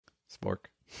spork?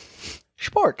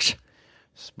 Sporks.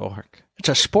 Spork. It's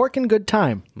a sporking good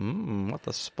time. What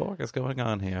the spork is going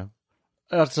on here?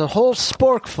 It's a whole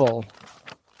sporkful.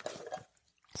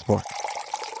 Spork.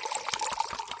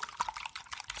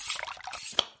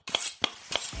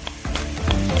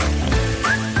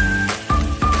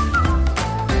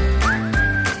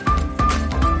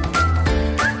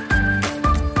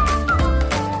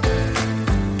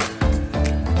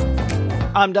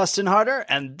 I'm Dustin Harder,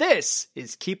 and this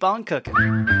is Keep On Cooking.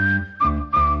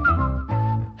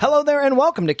 Hello there, and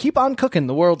welcome to Keep On Cooking,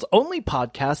 the world's only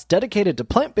podcast dedicated to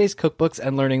plant-based cookbooks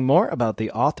and learning more about the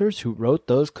authors who wrote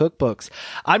those cookbooks.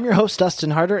 I'm your host,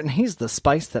 Dustin Harder, and he's the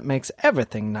spice that makes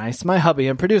everything nice, my hubby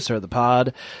and producer of the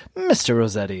pod, Mr.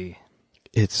 Rossetti.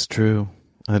 It's true.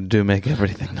 I do make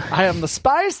everything nice. I am the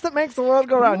spice that makes the world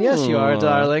go round. Yes, you are,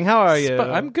 darling. How are you?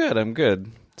 I'm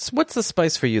good. What's the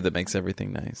spice for you that makes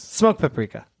everything nice? Smoked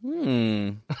paprika.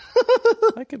 I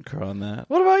could crow on that.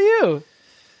 What about you?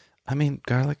 I mean,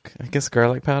 garlic. I guess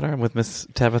garlic powder. I'm with Miss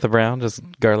Tabitha Brown. Just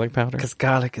garlic powder. Because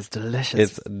garlic is delicious.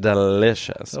 It's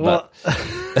delicious. Well,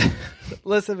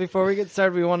 listen, before we get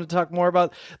started, we want to talk more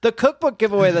about the cookbook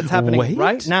giveaway that's happening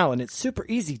right now, and it's super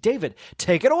easy. David,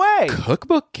 take it away.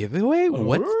 Cookbook giveaway?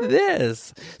 What's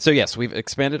this? So, yes, we've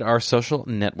expanded our social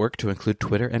network to include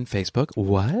Twitter and Facebook.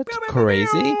 What?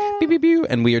 Crazy. Beep, beep, beep.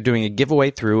 And we are doing a giveaway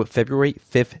through February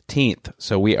 15th.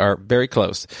 So we are very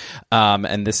close.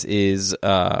 And this is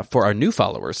for our new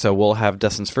followers. So we'll have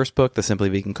Dustin's first book, The Simply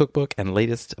Vegan Cookbook, and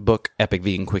latest book, Epic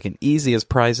Vegan Quick and Easy, as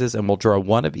prizes. And we'll draw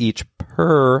one of each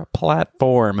per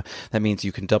platform. That means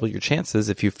you can double your chances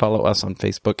if you follow us on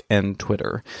Facebook and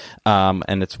Twitter.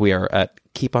 And we are at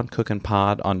Keep On Cooking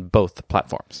Pod on both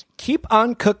platforms. Keep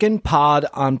On Cooking Pod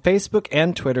on Facebook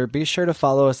and Twitter. Be sure to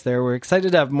follow us there. We're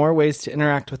excited to have more ways to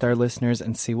interact with our listeners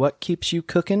and see what keeps you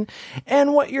cooking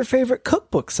and what your favorite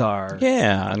cookbooks are.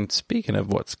 Yeah, and speaking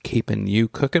of what's keeping you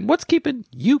cooking, what's keeping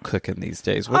you cooking these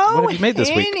days? What have you made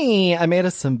this week? I made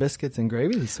us some biscuits and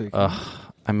gravy this week.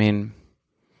 I mean,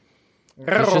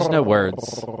 there's just no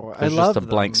words. There's just a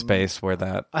blank space where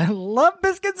that... I love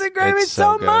biscuits and gravy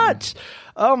so much.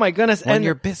 Oh, my goodness. And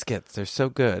your biscuits, they're so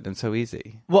good and so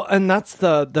easy. Well, and that's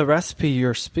the recipe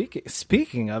you're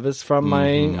speaking of is from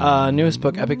my newest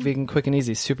book, Epic Vegan Quick and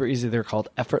Easy. Super easy. They're called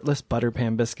Effortless Butter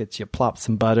Pan Biscuits. You plop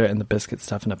some butter and the biscuit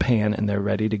stuff in a pan, and they're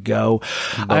ready to go.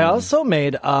 Boom. I also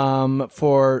made,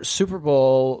 for Super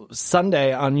Bowl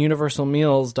Sunday on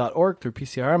universalmeals.org through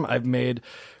PCRM, I've made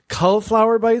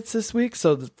cauliflower bites this week,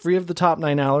 so free of the top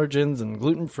 9 allergens and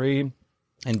gluten-free.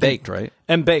 And baked, right?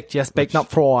 And baked, yes, baked, not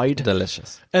fried.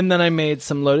 Delicious. And then I made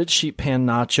some loaded sheet pan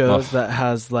nachos that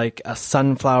has like a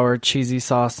sunflower cheesy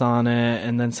sauce on it,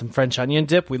 and then some French onion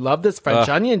dip. We love this French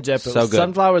onion dip. It was good.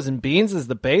 Sunflowers and beans is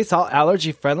the base, all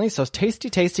allergy friendly, so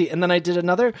tasty. And then I did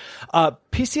another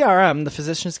PCRM, the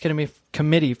Physicians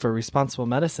Committee for Responsible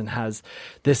Medicine, has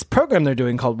this program they're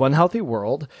doing called One Healthy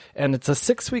World, and it's a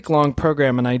 6-week long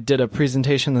program, and I did a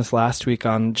presentation this last week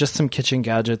on just some kitchen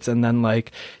gadgets and then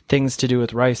like things to do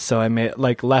with rice. So I made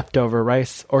like leftover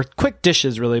rice or quick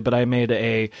dishes really, but I made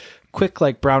a quick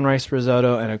like brown rice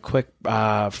risotto and a quick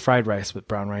fried rice with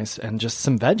brown rice and just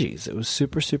some veggies. It was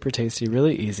super tasty,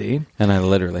 really easy. And I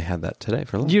literally had that today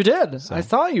for lunch. You did. So, I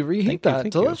saw you reheat that.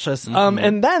 Delicious.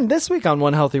 And then this week on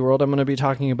One Healthy World, I'm going to be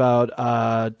talking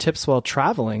about tips while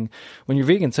traveling when you're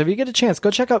vegan. So if you get a chance,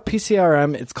 go check out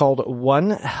PCRM. It's called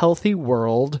One Healthy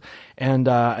World. And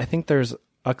I think there's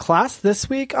a class this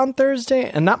week on Thursday,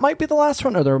 and that might be the last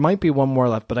one, or there might be one more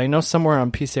left, but I know somewhere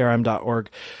on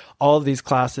PCRM.org, all of these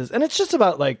classes, and it's just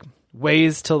about like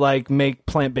ways to like make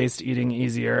plant-based eating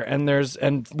easier, and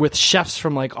with chefs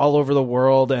from like all over the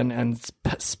world and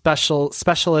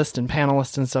specialists and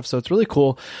panelists and stuff, so it's really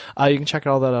cool. You can check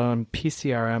all that out on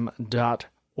PCRM.org.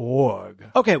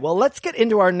 Okay, well, let's get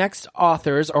into our next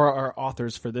authors, or our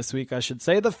authors for this week, I should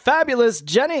say. The fabulous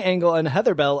Jenny Engel and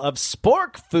Heather Bell of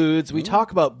Spork Foods. We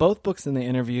talk about both books in the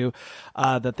interview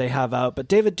that they have out. But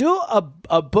David, do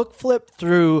a book flip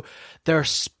through their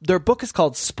book is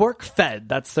called Spork Fed.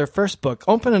 That's their first book.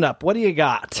 Open it up. What do you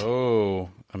got? Oh,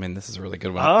 I mean, this is a really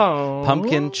good one. Oh.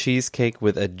 Pumpkin cheesecake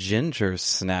with a ginger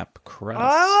snap crust.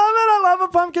 I love it. I love a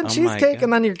pumpkin cheesecake.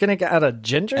 And then you're going to add a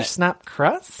ginger snap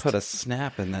crust? Put a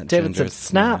snap in that David ginger said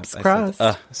snaps crust.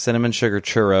 Cinnamon sugar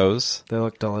churros. They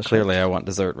look delicious. Clearly, I want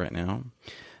dessert right now.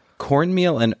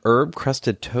 Cornmeal and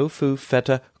herb-crusted tofu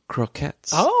feta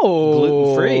croquettes. Oh.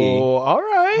 Gluten-free. All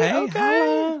right. Hey,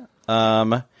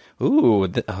 okay.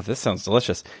 This sounds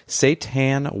delicious.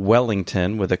 Seitan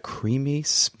Wellington with a creamy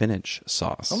spinach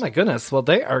sauce. Oh my goodness! Well,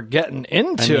 they are getting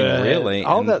into it. Really,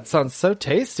 all that sounds so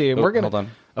tasty. And we're gonna. Hold on.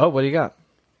 Oh, what do you got?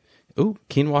 Ooh,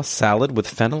 quinoa salad with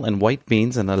fennel and white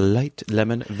beans and a light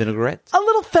lemon vinaigrette. A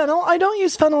little fennel. I don't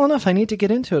use fennel enough. I need to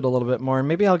get into it a little bit more.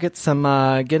 Maybe I'll get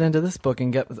into this book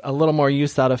and get a little more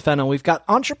use out of fennel. We've got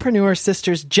entrepreneur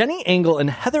sisters Jenny Engel and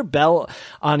Heather Bell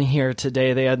on here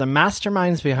today. They are the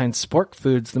masterminds behind Spork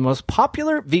Foods, the most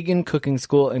popular vegan cooking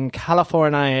school in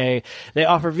California. They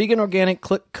offer vegan organic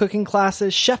cooking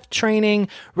classes, chef training,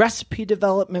 recipe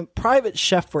development, private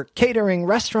chef work, catering,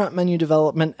 restaurant menu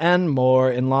development, and more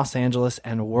in Los Angeles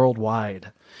and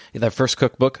worldwide. Their first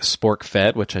cookbook, Spork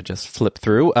Fed, which I just flipped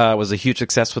through, was a huge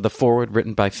success with a foreword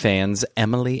written by fans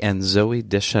Emily and Zoe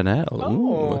Deschanel.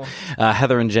 Oh.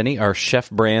 Heather and Jenny are chef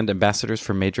brand ambassadors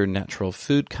for major natural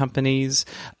food companies.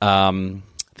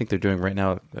 I think they're doing right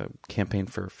now a campaign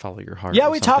for Follow Your Heart. Yeah,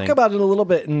 we talk about it a little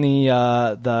bit in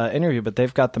the interview, but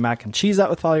they've got the mac and cheese out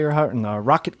with Follow Your Heart and the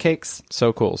rocket cakes.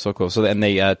 So cool, so cool. So, and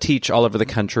they teach all over the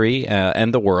country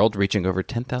and the world, reaching over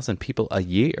 10,000 people a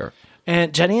year.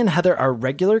 And Jenny and Heather are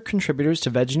regular contributors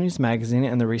to Veggie News Magazine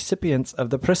and the recipients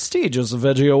of the prestigious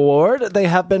Veggie Award. They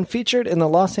have been featured in the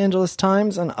Los Angeles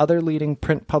Times and other leading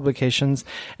print publications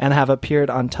and have appeared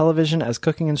on television as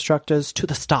cooking instructors to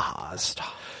the stars.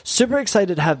 Super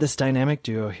excited to have this dynamic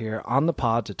duo here on the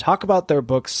pod to talk about their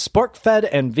books, Spork Fed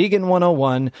and Vegan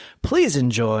 101. Please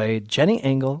enjoy Jenny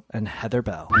Engel and Heather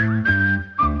Bell.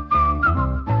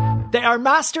 They are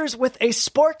masters with a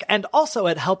spork and also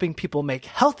at helping people make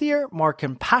healthier, more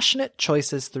compassionate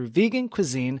choices through vegan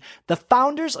cuisine. The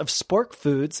founders of Spork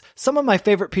Foods, some of my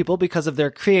favorite people because of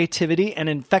their creativity and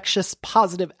infectious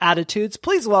positive attitudes.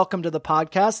 Please welcome to the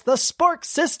podcast, the Spork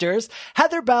sisters,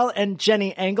 Heather Bell and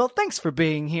Jenny Engel. Thanks for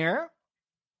being here.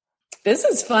 This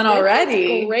is fun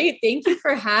already. Great. Thank you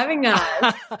for having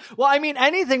us. Well, I mean,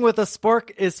 anything with a spork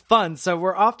is fun. So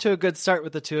we're off to a good start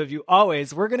with the two of you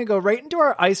always. We're going to go right into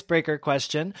our icebreaker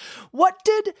question. What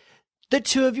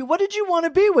did you want to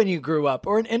be when you grew up?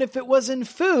 And if it was in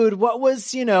food, what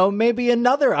was, maybe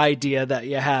another idea that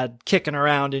you had kicking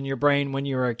around in your brain when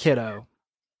you were a kiddo?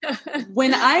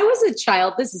 When I was a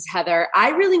child, this is Heather, I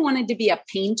really wanted to be a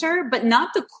painter, but not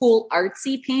the cool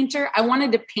artsy painter. I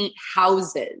wanted to paint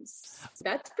houses.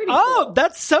 That's pretty cool. Oh,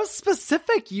 that's so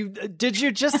specific. Did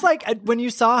you just like, when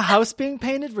you saw a house being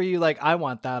painted, were you like, I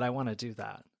want that. I want to do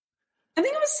that? I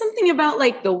think it was something about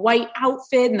like the white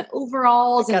outfit and the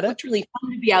overalls, and it looked really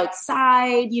fun to be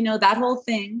outside, that whole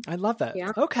thing. I love that.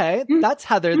 Yeah. Okay. That's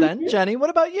Heather then. Jenny, what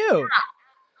about you?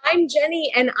 Yeah. I'm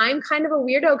Jenny, and I'm kind of a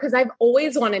weirdo because I've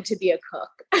always wanted to be a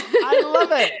cook. I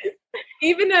love it.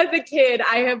 Even as a kid,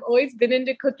 I have always been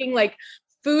into cooking. Like,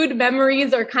 food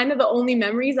memories are kind of the only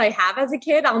memories I have as a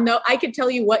kid. I could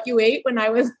tell you what you ate when I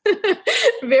was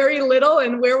very little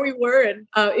and where we were and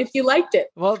if you liked it.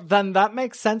 Well, then that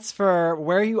makes sense for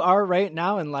where you are right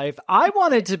now in life. I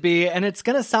wanted to be, and it's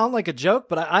going to sound like a joke,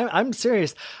 but I'm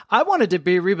serious. I wanted to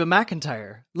be Reba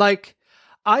McEntire. Like,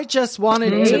 I just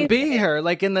wanted to be her.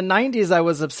 Like in the 90s, I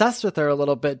was obsessed with her a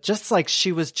little bit, just like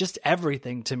she was just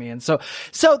everything to me. And so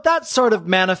that sort of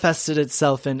manifested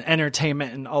itself in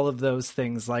entertainment and all of those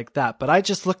things like that. But I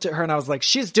just looked at her and I was like,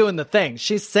 she's doing the thing.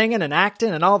 She's singing and acting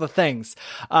and all the things.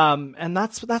 And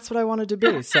that's what I wanted to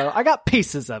be. So I got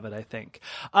pieces of it, I think.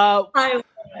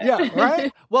 Yeah,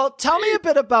 right? Well, tell me a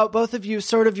bit about both of you,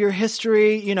 sort of your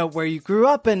history, where you grew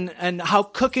up and how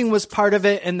cooking was part of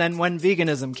it, and then when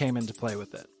veganism came into play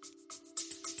with it.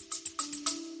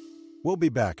 We'll be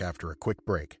back after a quick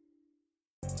break.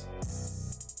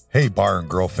 Hey, Bar and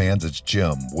Grill fans, it's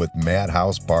Jim with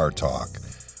Madhouse Bar Talk,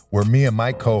 where me and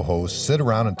my co-hosts sit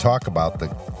around and talk about the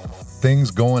things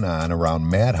going on around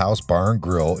Madhouse Bar and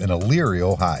Grill in Elyria,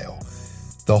 Ohio.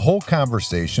 The whole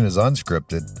conversation is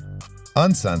unscripted,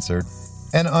 uncensored,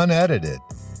 and unedited.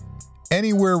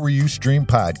 Anywhere where you stream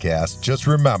podcasts, just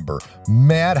remember,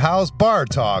 Madhouse Bar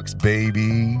Talks,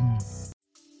 baby.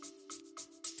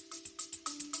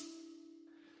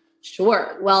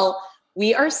 Sure. Well,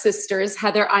 we are sisters.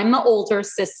 Heather, I'm the older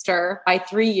sister by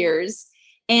 3 years.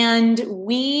 And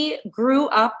we grew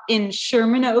up in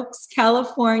Sherman Oaks,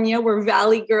 California. We're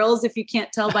Valley girls, if you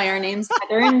can't tell by our names,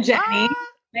 Heather and Jenny.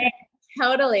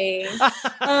 Totally.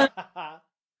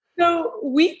 So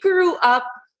we grew up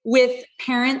with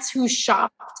parents who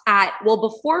shopped at,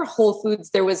 before Whole Foods,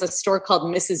 there was a store called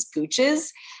Mrs.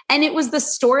 Gooch's, and it was the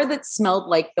store that smelled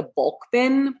like the bulk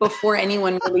bin before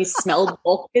anyone really smelled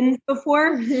bulk bins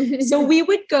before. So we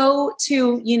would go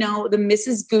to, the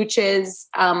Mrs. Gooch's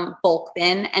bulk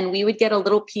bin, and we would get a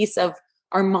little piece of,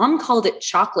 our mom called it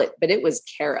chocolate, but it was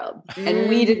carob, and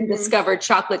we didn't discover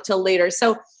chocolate till later.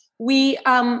 So we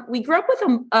grew up with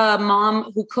a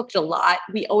mom who cooked a lot.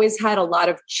 We always had a lot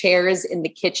of chairs in the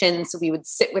kitchen, so we would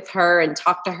sit with her and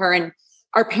talk to her. And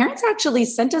our parents actually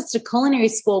sent us to culinary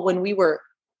school when we were,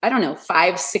 I don't know,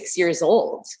 5, 6 years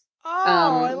old. Oh,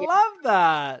 I love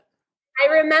that.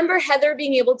 I remember Heather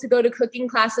being able to go to cooking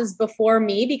classes before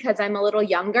me because I'm a little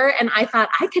younger. And I thought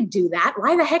I could do that.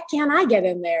 Why the heck can't I get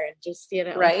in there and just,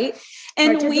 right.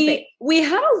 And we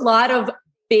had a lot of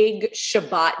big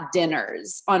Shabbat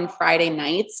dinners on Friday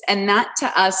nights. And that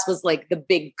to us was like the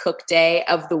big cook day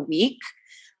of the week.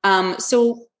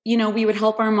 So, we would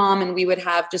help our mom and we would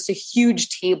have just a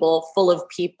huge table full of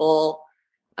people,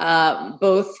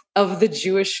 both of the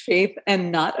Jewish faith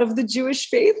and not of the Jewish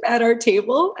faith at our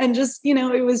table. And just,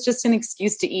 it was just an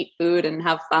excuse to eat food and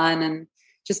have fun and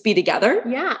just be together.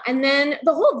 Yeah. And then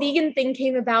the whole vegan thing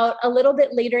came about a little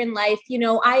bit later in life.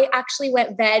 I actually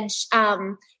went veg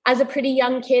as a pretty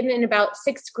young kid in about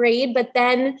 6th grade, but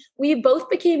then we both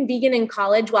became vegan in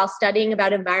college while studying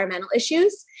about environmental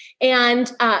issues.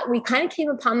 And we kind of came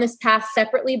upon this path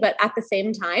separately, but at the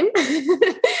same time.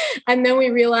 And then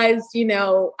we realized, we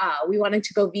wanted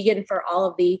to go vegan for all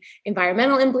of the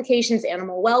environmental implications,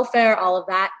 animal welfare, all of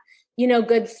that,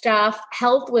 good stuff.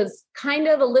 Health was kind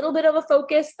of a little bit of a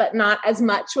focus, but not as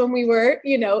much when we were,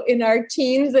 in our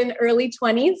teens and early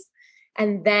 20s.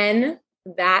 And then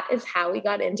that is how we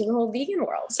got into the whole vegan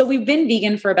world. So we've been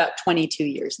vegan for about 22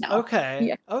 years now. Okay.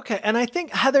 Yeah. Okay. And I think,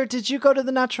 Heather, did you go to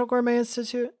the Natural Gourmet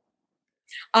Institute?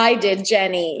 I did,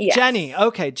 Jenny. Yes. Jenny.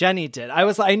 Okay. Jenny did.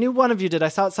 I knew one of you did. I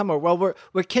saw it somewhere. Well,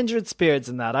 we're kindred spirits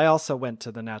in that. I also went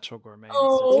to the Natural Gourmet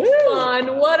Institute.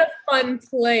 Fun. What a fun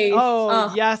place.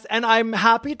 Oh, yes. And I'm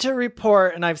happy to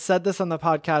report, and I've said this on the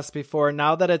podcast before,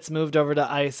 now that it's moved over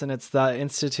to ICE and it's the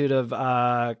Institute of,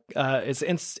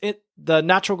 the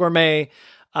Natural Gourmet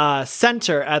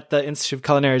Center at the Institute of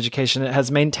Culinary Education. It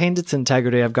has maintained its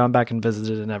integrity. I've gone back and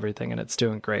visited and everything, and it's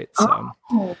doing great. So.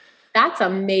 Oh. That's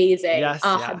amazing. Yes,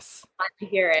 yes. Glad to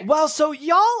hear it. Well, so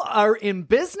y'all are in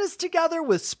business together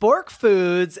with Spork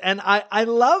Foods, and I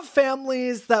love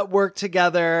families that work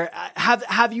together.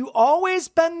 Have you always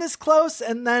been this close?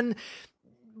 And then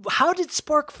how did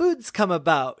Spork Foods come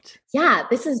about? Yeah,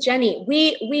 this is Jenny.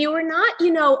 We were not,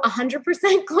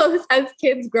 100% close as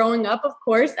kids growing up, of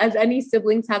course, as any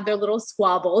siblings have their little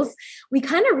squabbles. We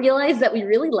kind of realized that we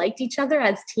really liked each other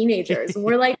as teenagers. And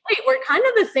we're like, wait, we're kind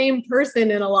of the same person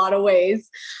in a lot of ways.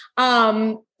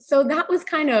 So that was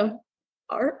kind of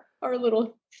our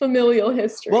little familial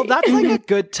history. Well, that's like a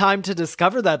good time to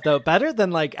discover that, though. Better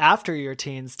than like after your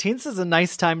teens. Teens is a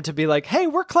nice time to be like, hey,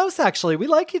 we're close, actually. We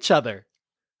like each other.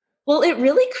 Well, it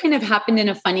really kind of happened in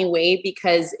a funny way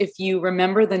because if you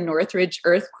remember the Northridge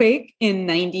earthquake in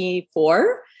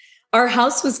 94, our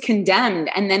house was condemned.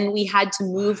 And then we had to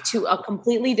move to a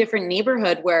completely different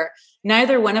neighborhood where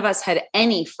neither one of us had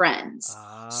any friends.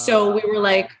 So we were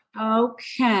like,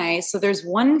 okay, so there's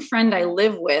one friend I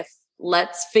live with.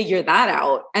 Let's figure that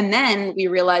out. And then we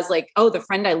realized the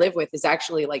friend I live with is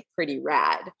actually pretty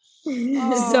rad.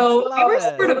 So we were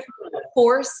sort of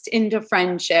forced into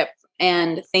friendship.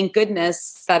 And thank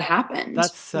goodness that happened.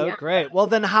 That's so great. Well,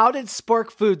 then how did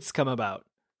Spork Foods come about?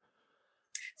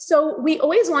 So we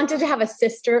always wanted to have a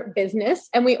sister business,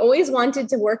 and we always wanted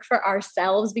to work for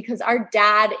ourselves because our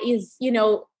dad is,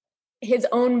 his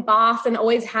own boss and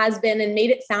always has been, and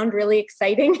made it sound really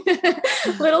exciting.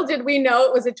 Little did we know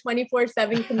it was a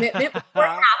 24/7 commitment. We're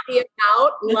happy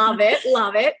about. Love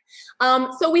it.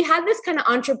 So we had this kind of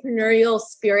entrepreneurial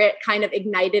spirit kind of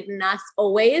ignited in us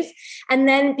always. And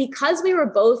then because we were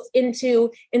both into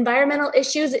environmental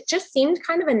issues, it just seemed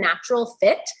kind of a natural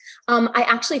fit. I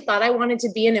actually thought I wanted to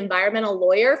be an environmental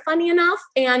lawyer, funny enough,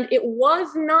 and it was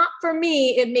not for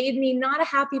me. It made me not a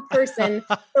happy person.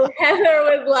 So Heather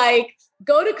was like,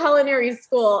 go to culinary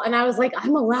school. And I was like,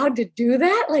 I'm allowed to do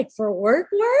that? For work?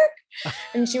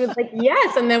 And she was like,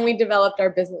 yes. And then we developed our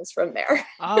business from there.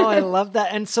 Oh, I love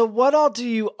that. And so what all do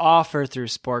you offer through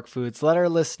Spork Foods? Let our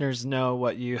listeners know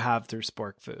what you have through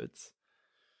Spork Foods.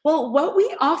 Well, what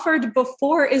we offered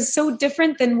before is so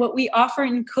different than what we offer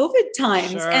in COVID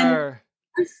times. Sure. And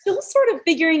I'm still sort of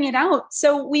figuring it out.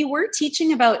 So we were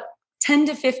teaching about 10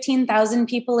 to 15,000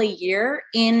 people a year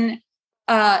in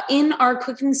our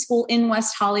cooking school in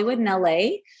West Hollywood in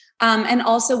LA. And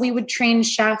also we would train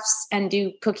chefs and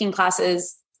do cooking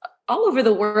classes all over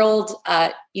the world,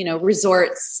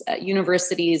 resorts,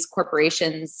 universities,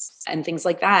 corporations, and things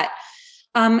like that.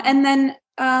 And then,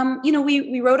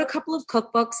 we wrote a couple of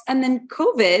cookbooks, and then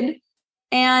COVID.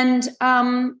 And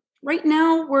right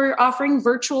now we're offering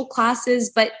virtual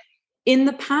classes, but in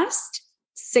the past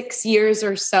 6 years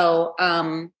or so,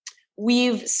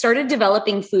 we've started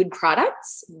developing food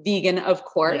products, vegan, of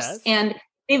course, and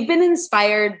they've been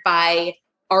inspired by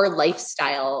our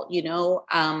lifestyle,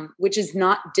 which is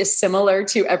not dissimilar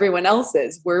to everyone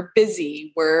else's. We're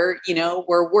busy. We're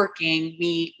working.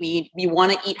 We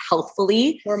want to eat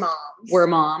healthfully. We're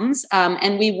moms.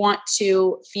 And we want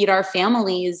to feed our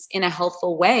families in a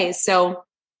healthful way. So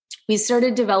we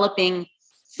started developing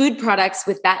food products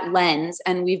with that lens.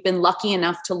 And we've been lucky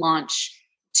enough to launch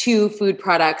 2 food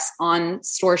products on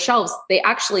store shelves. They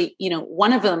actually,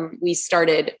 one of them we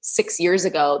started 6 years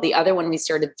ago. The other one we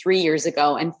started 3 years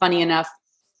ago. And funny enough,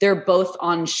 they're both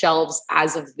on shelves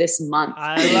as of this month.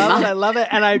 I love it.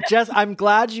 And I'm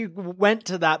glad you went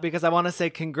to that, because I want to say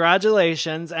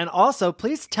congratulations. And also,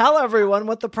 please tell everyone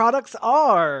what the products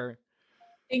are.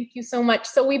 Thank you so much.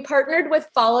 So we partnered with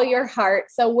Follow Your Heart.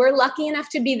 So we're lucky enough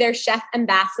to be their chef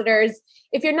ambassadors.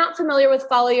 If you're not familiar with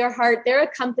Follow Your Heart, they're a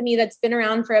company that's been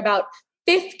around for about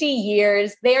 50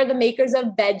 years. They are the makers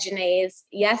of Veggies.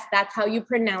 Yes, that's how you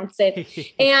pronounce it.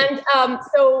 And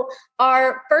so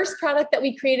our first product that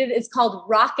we created is called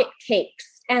Rocket Cakes.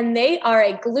 And they are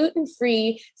a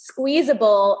gluten-free,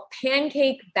 squeezable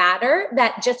pancake batter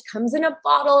that just comes in a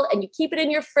bottle, and you keep it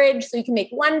in your fridge so you can make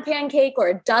 1 pancake or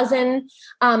a dozen.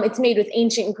 It's made with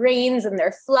ancient grains, and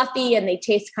they're fluffy and they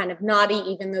taste kind of naughty,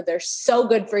 even though they're so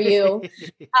good for you.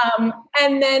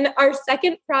 And then our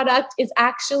second product is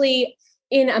actually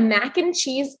in a mac and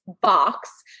cheese box.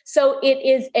 So it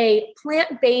is a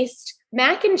plant-based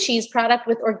mac and cheese product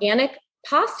with organic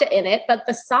pasta in it, but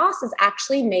the sauce is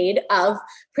actually made of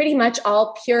pretty much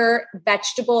all pure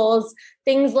vegetables.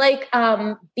 Things like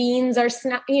beans are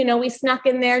we snuck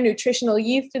in there, nutritional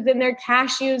yeast is in there,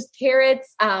 cashews,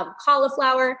 carrots,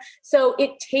 cauliflower. So it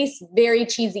tastes very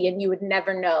cheesy, and you would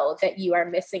never know that you are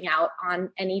missing out on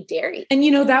any dairy. And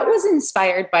that was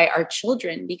inspired by our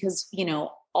children, because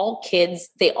all kids,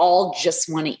 they all just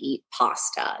want to eat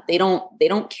pasta. They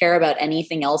don't care about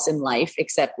anything else in life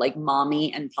except like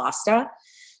mommy and pasta.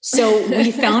 So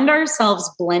we found ourselves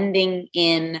blending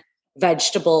in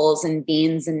vegetables and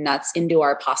beans and nuts into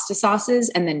our pasta sauces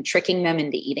and then tricking them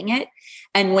into eating it.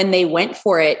 And when they went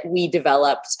for it, we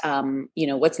developed,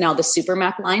 what's now the Super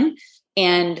Mac line.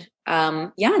 And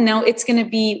now it's going to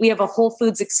be, we have a Whole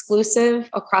Foods exclusive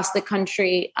across the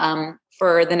country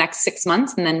for the next 6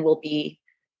 months, and then we'll be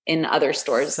in other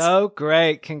stores. So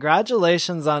great.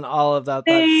 Congratulations on all of that.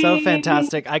 That's so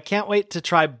fantastic. I can't wait to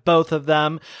try both of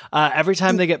them. Every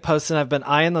time they get posted, I've been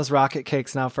eyeing those rocket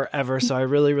cakes now forever. So I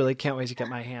really, really can't wait to get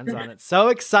my hands on it. So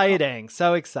exciting.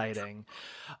 So exciting.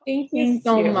 Thank you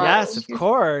so much. Yes, of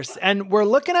course. And we're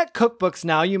looking at cookbooks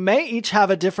now. You may each have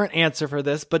a different answer for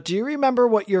this, but do you remember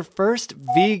what your first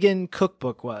vegan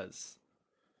cookbook was?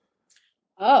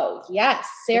 Oh, yes.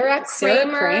 Sarah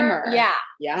Kramer. Yeah.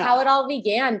 How it all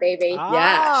began, baby.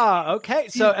 Okay.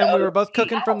 So, and we were both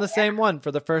cooking from the same one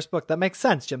for the first book. That makes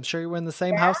sense. I'm sure you were in the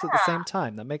same house at the same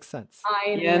time. That makes sense.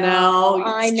 I know.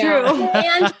 It's true.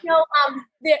 And,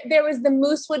 there was the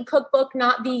Moosewood cookbook,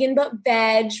 not vegan, but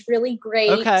veg. Really great.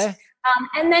 Okay.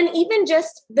 And then even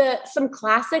just some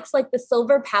classics like the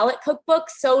Silver Palette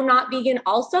cookbook, so not vegan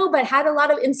also, but had a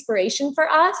lot of inspiration for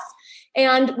us.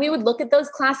 And we would look at those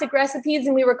classic recipes,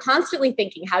 and we were constantly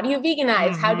thinking, how do you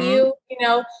veganize? How do you,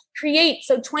 create?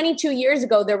 So 22 years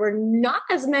ago, there were not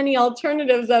as many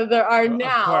alternatives as there are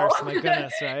now. Of course, my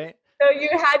goodness, right? So you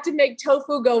had to make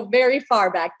tofu go very far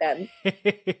back then.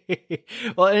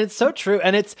 Well, and it's so true.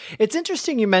 And it's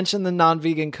interesting you mentioned the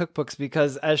non-vegan cookbooks,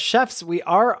 because as chefs, we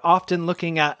are often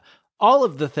looking at all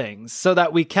of the things so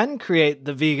that we can create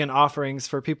the vegan offerings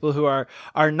for people who are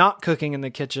not cooking in the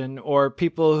kitchen, or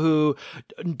people who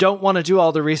don't want to do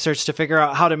all the research to figure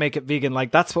out how to make it vegan.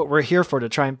 Like, that's what we're here for, to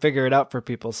try and figure it out for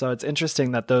people. So it's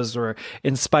interesting that those were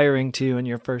inspiring to you in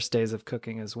your first days of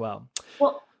cooking as well.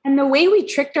 Well, and the way we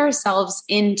tricked ourselves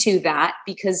into that,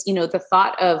 because, the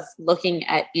thought of looking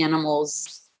at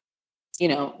animals,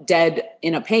 dead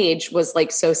in a page was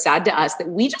like so sad to us that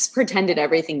we just pretended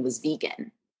everything was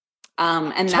vegan.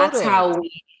 And that's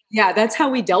that's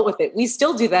how we dealt with it. We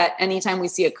still do that anytime we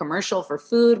see a commercial for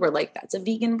food. We're like, that's a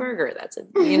vegan burger. That's a,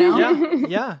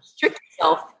 Yeah. Trick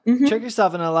yourself. Trick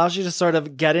yourself, and it allows you to sort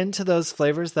of get into those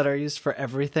flavors that are used for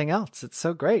everything else. It's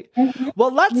so great.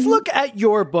 Well, let's look at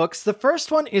your books. The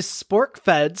first one is Spork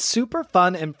Fed, super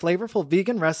fun and flavorful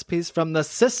vegan recipes from the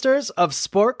Sisters of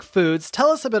Spork Foods. Tell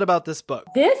us a bit about this book.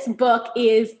 This book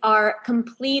is our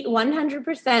complete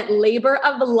 100% labor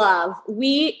of love.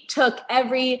 We took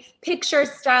every picture,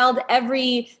 styled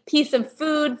every piece of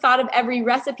food, thought of every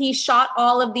recipe, shot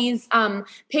all of these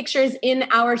pictures in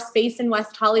our space in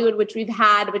West Hollywood, which we've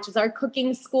had, which is our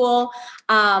cooking school.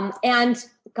 And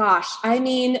gosh, I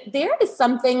mean, there is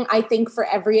something, I think, for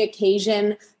every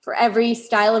occasion, for every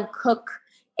style of cook.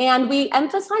 And we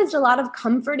emphasized a lot of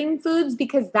comforting foods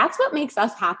because that's what makes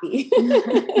us happy.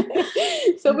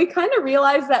 So we kind of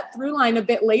realized that through line a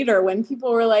bit later when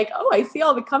people were like, oh, I see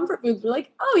all the comfort foods. We're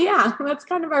like, oh yeah, that's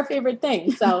kind of our favorite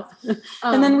thing. So,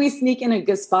 and then we sneak in a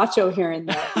gazpacho here and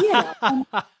there. Yeah.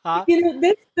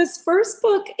 This first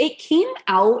book, it came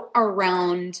out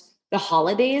around the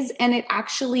holidays, and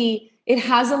it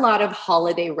has a lot of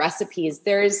holiday recipes.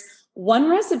 There's one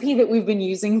recipe that we've been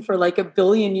using for like 1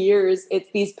 billion years. It's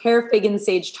these pear, fig, and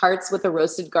sage tarts with a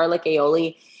roasted garlic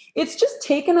aioli. It's just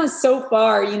taken us so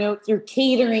far, through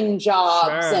catering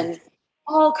jobs and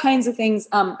all kinds of things.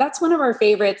 That's one of our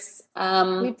favorites.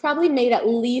 We've probably made at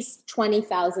least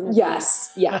 20,000 of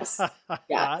yes.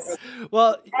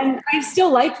 Well, and I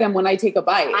still like them when I take a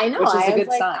bite. I know, which is a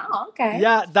good sign. Oh, okay.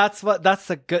 Yeah, that's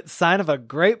a good sign of a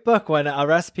great book when a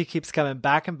recipe keeps coming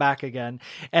back and back again.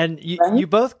 And you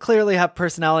both clearly have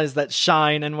personalities that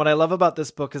shine. And what I love about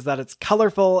this book is that it's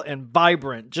colorful and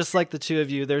vibrant, just like the two of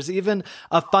you. There's even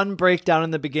a fun breakdown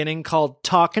in the beginning called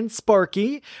Talkin'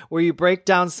 Sporky, where you break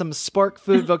down some spork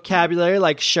food vocabulary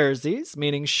like scherzies,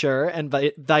 meaning sure, and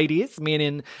vites,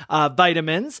 meaning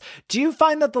vitamins. Do you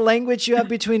find that the language you have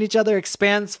between each other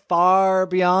expands far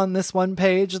beyond this one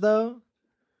page, though?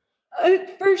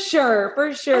 For sure.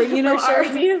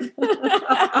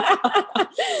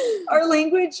 Our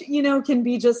language, can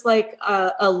be just like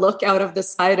a look out of the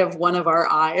side of one of our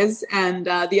eyes, and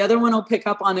the other one will pick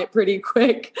up on it pretty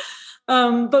quick.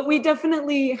 But we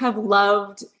definitely have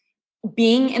loved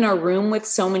being in a room with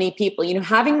so many people.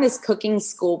 Having this cooking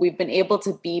school, we've been able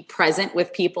to be present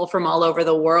with people from all over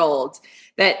the world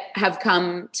that have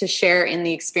come to share in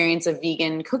the experience of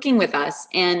vegan cooking with us.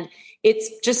 And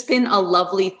it's just been a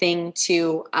lovely thing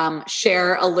to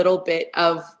share a little bit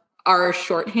of our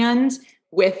shorthand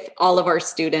with all of our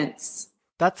students.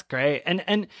 That's great.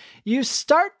 And you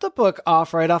start the book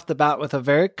off right off the bat with a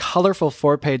very colorful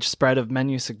 4-page spread of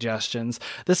menu suggestions.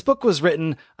 This book was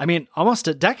written, almost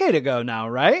a decade ago now,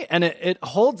 right? And it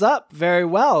holds up very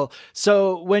well.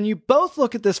 So when you both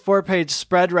look at this 4-page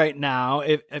spread right now,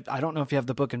 if I don't know if you have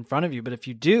the book in front of you, but if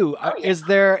you do, is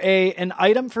there an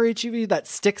item for each of you that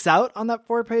sticks out on that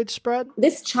 4-page spread?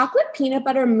 This chocolate peanut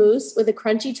butter mousse with a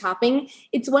crunchy topping,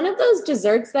 it's one of those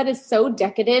desserts that is so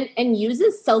decadent and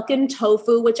uses silken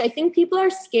tofu, which I think people are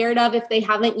scared of if they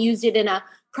haven't used it in a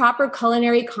proper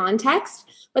culinary context.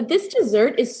 But this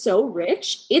dessert is so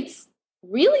rich. It's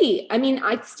really,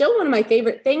 it's still one of my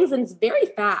favorite things, and it's very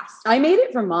fast. I made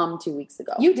it for Mom 2 weeks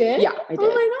ago. You did? Yeah, I did.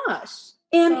 Oh my gosh.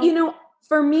 And,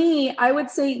 for me, I would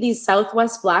say these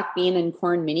Southwest black bean and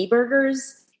corn mini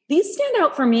burgers, these stand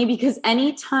out for me because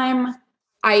anytime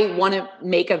I want to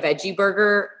make a veggie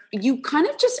burger, you kind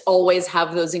of just always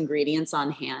have those ingredients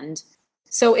on hand.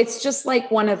 So it's just like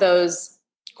one of those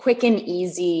quick and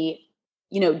easy,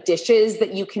 dishes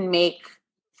that you can make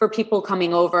for people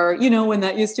coming over, when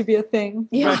that used to be a thing.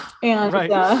 Yeah.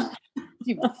 Right. And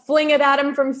you fling it at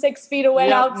them from 6 feet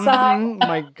away outside.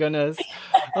 My goodness.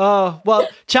 Oh, well,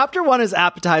 chapter 1 is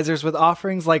appetizers with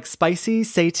offerings like spicy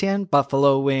seitan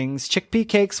buffalo wings, chickpea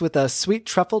cakes with a sweet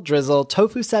truffle drizzle,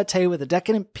 tofu satay with a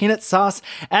decadent peanut sauce,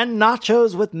 and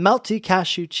nachos with melty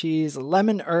cashew cheese,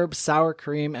 lemon herb sour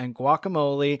cream, and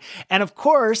guacamole. And of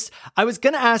course, I was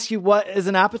going to ask you what is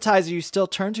an appetizer you still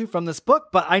turn to from this book,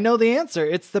 but I know the answer.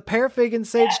 It's the pear, fig, and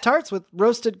sage tarts with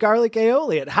roasted garlic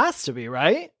aioli. It has to be,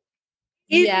 right?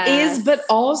 It is, but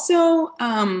also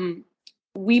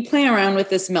we play around with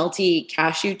this melty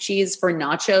cashew cheese for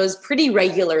nachos pretty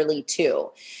regularly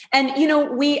too. And,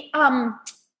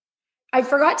 I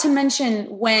forgot to mention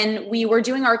when we were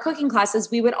doing our cooking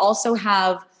classes, we would also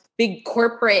have big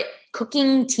corporate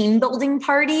cooking team building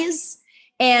parties.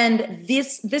 And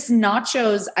this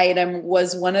nachos item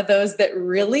was one of those that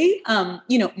really,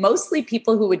 mostly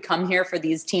people who would come here for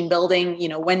these team building,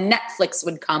 when Netflix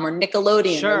would come or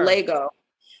Nickelodeon or Lego.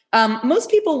 Most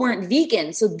people weren't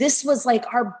vegan. So this was like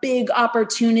our big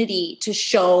opportunity to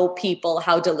show people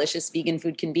how delicious vegan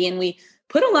food can be. And we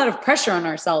put a lot of pressure on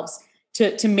ourselves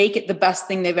to make it the best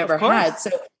thing they've ever had. So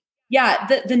yeah,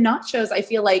 the nachos, I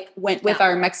feel like went with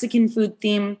our Mexican food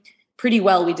theme pretty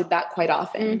well. We did that quite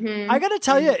often. Mm-hmm. I got to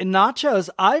tell you, nachos,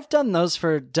 I've done those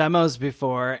for demos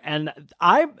before. And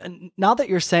now that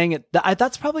you're saying it,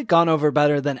 that's probably gone over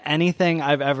better than anything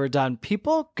I've ever done.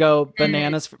 People go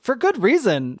bananas for good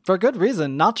reason. For good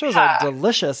reason. Nachos are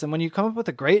delicious. And when you come up with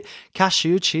a great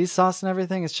cashew cheese sauce and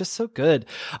everything, it's just so good.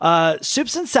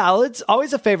 Soups and salads,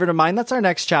 always a favorite of mine. That's our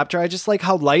next chapter. I just like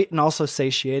how light and also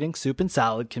satiating soup and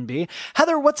salad can be.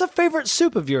 Heather, what's a favorite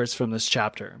soup of yours from this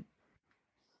chapter?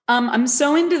 I'm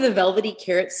so into the velvety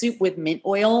carrot soup with mint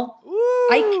oil. Ooh.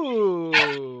 I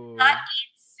cannot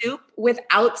eat soup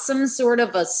without some sort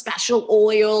of a special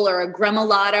oil or a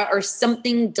gremolata or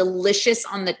something delicious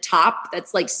on the top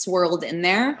that's like swirled in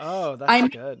there. Oh, that's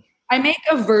good. I make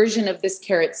a version of this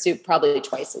carrot soup probably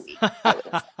twice a week.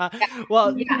 Well,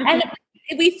 and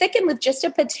we thicken with just a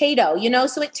potato,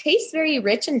 so it tastes very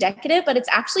rich and decadent, but it's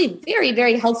actually very,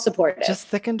 very health supportive. Just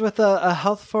thickened with a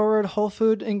health forward whole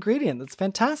food ingredient. That's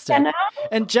fantastic.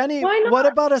 And Jenny, what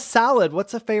about a salad?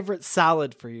 What's a favorite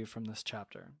salad for you from this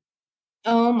chapter?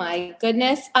 Oh my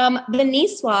goodness. The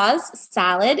niçoise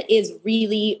salad is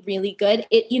really, really good.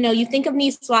 You think of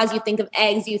niçoise, you think of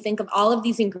eggs, you think of all of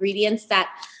these ingredients that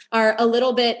are a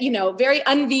little bit, very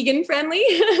unvegan friendly.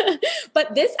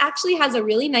 But this actually has a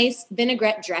really nice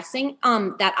vinaigrette dressing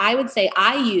that I would say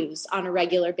I use on a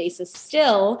regular basis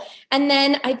still. And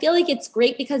then I feel like it's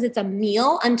great because it's a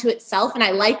meal unto itself. And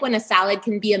I like when a salad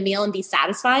can be a meal and be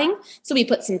satisfying. So we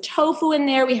put some tofu in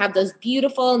there. We have those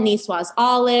beautiful niçoise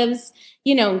olives,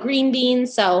 green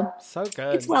beans. So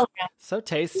good. It's well done. So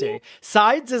tasty.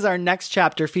 Sides is our next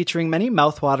chapter featuring many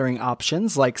mouthwatering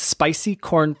options like spicy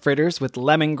corn fritters with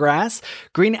lemongrass,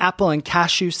 green apple and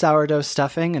cashew sourdough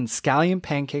stuffing, and scallion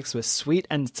pancakes with sweet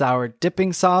and sour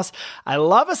dipping sauce. I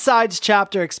love a sides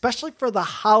chapter, especially for the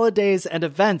holidays and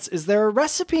events. Is there a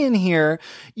recipe in here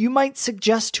you might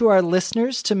suggest to our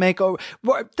listeners to make?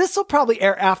 This will probably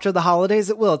air after the holidays.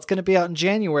 It will. It's going to be out in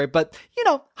January. But,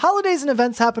 holidays and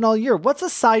events happen all year. What's a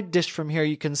side dish from here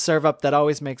you can serve up that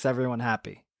always makes everyone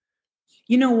happy?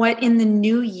 You know what? In the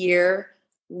new year,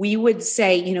 we would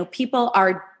say, people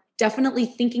are definitely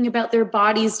thinking about their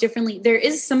bodies differently. There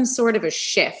is some sort of a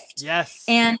shift. Yes.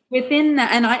 And within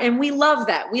that, and we love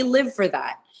that. We live for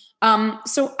that.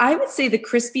 So I would say the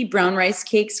crispy brown rice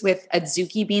cakes with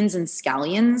adzuki beans and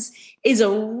scallions is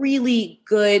a really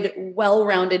good,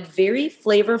 well-rounded, very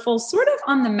flavorful, sort of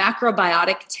on the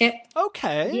macrobiotic tip.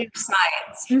 Okay.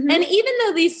 Sides. Mm-hmm. And even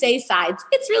though these say sides,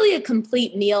 it's really a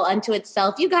complete meal unto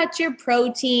itself. You got your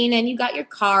protein and you got your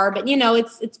carb, and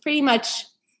it's pretty much,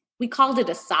 we called it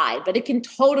a side, but it can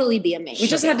totally be a main. We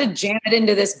just had to jam it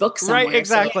into this book somewhere. Right,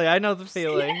 exactly. I know the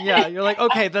feeling. Yeah, you're like,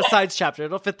 okay, the sides chapter,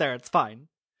 it'll fit there. It's fine.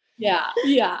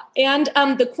 Yeah. And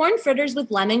the corn fritters with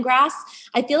lemongrass,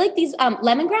 I feel like these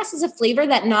lemongrass is a flavor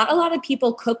that not a lot of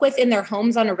people cook with in their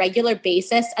homes on a regular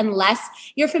basis unless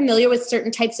you're familiar with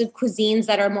certain types of cuisines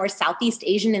that are more Southeast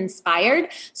Asian inspired.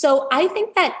 So I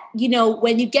think that,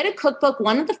 when you get a cookbook,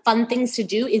 one of the fun things to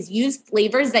do is use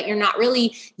flavors that you're not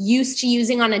really used to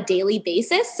using on a daily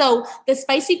basis. So the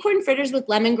spicy corn fritters with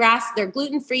lemongrass, they're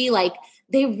gluten-free. Like,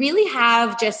 they really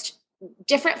have just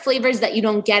different flavors that you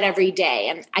don't get every day.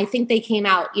 And I think they came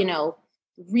out,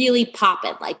 really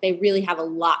poppin'. Like, they really have a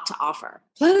lot to offer.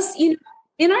 Plus,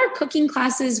 in our cooking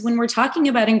classes, when we're talking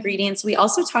about ingredients, we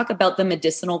also talk about the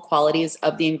medicinal qualities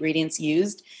of the ingredients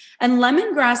used. And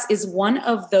lemongrass is one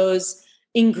of those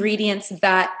ingredients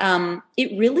that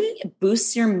it really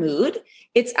boosts your mood.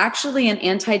 It's actually an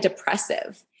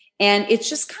antidepressive. And it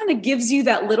just kind of gives you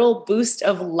that little boost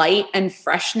of light and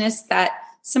freshness that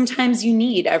sometimes you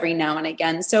need every now and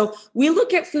again. So we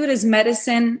look at food as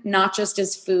medicine, not just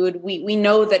as food. We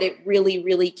know that it really,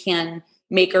 really can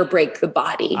make or break the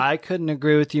body. I couldn't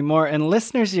agree with you more. And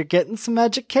listeners, you're getting some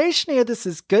education here. This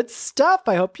is good stuff.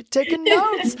 I hope you're taking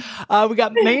notes. We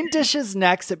got main dishes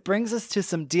next. It brings us to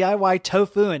some DIY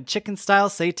tofu and chicken style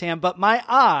seitan, but my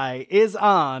eye is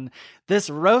on this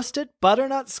roasted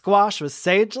butternut squash with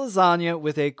sage lasagna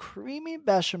with a creamy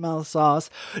bechamel sauce.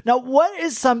 Now, what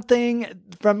is something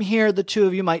from here the two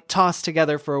of you might toss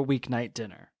together for a weeknight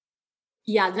dinner?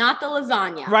 Yeah, not the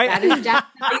lasagna. Right. That is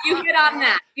definitely, you hit on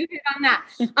that.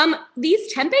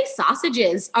 These tempeh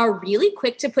sausages are really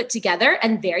quick to put together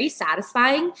and very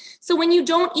satisfying. So when you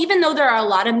don't, even though there are a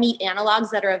lot of meat analogs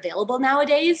that are available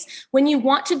nowadays, when you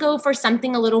want to go for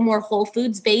something a little more whole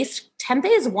foods based,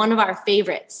 tempeh is one of our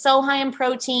favorites. So high in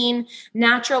protein,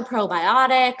 natural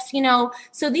probiotics,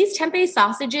 So these tempeh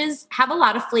sausages have a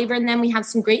lot of flavor in them. We have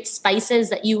some great spices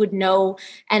that you would know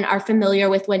and are familiar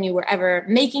with when you were ever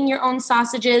making your own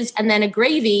sausages. And then a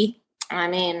gravy. I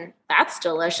mean, that's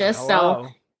delicious. Hello.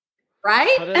 So,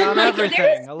 right? Put it on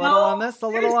everything. A little on this, a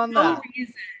little on that.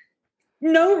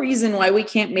 No reason why we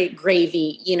can't make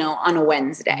gravy, on a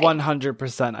Wednesday.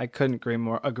 100%. I couldn't agree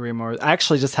more. I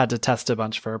actually just had to test a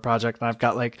bunch for a project, and I've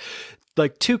got like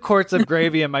 2 quarts of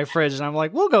gravy in my fridge, and I'm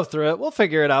like, we'll go through it. We'll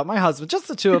figure it out. My husband, just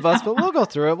the two of us, but we'll go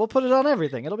through it. We'll put it on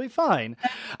everything. It'll be fine.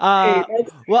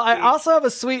 Well, I also have a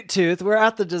sweet tooth. We're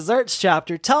at the desserts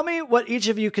chapter. Tell me what each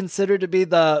of you consider to be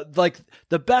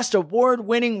the best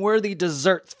award-winning worthy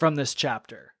desserts from this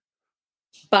chapter.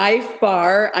 By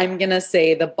far, I'm going to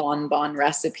say the bonbon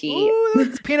recipe. Ooh,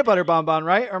 it's peanut butter bonbon,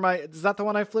 right? Is that the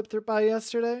one I flipped through by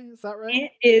yesterday? Is that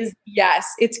right? It is,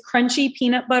 yes. It's crunchy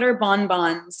peanut butter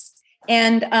bonbons.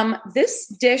 And this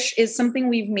dish is something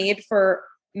we've made for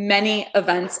many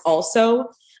events also.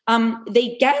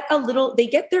 They get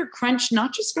their crunch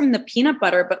not just from the peanut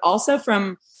butter, but also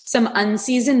from some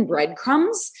unseasoned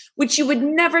breadcrumbs, which you would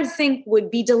never think would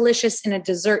be delicious in a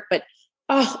dessert, but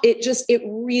it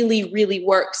really, really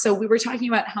works. So we were talking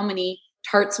about how many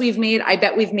tarts we've made. I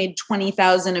bet we've made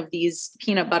 20,000 of these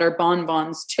peanut butter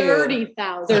bonbons too.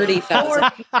 30,000.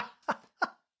 30,000.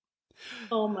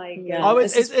 Oh my God. Oh,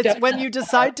 it's when you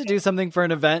decide to do something for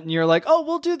an event and you're like, oh,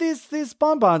 we'll do these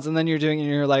bonbons. And then you're doing it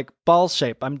and you're like, ball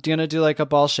shape. I'm going to do like a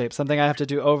ball shape, something I have to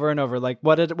do over and over. Like,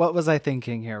 what was I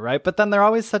thinking here? Right. But then they're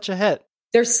always such a hit.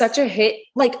 They're such a hit.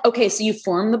 Like, okay, so you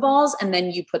form the balls and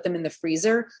then you put them in the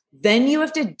freezer. Then you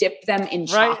have to dip them in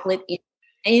chocolate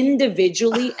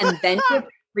individually and then you have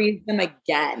to freeze them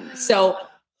again. So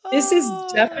this is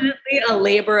definitely a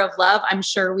labor of love. I'm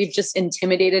sure we've just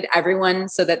intimidated everyone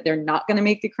so that they're not going to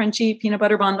make the crunchy peanut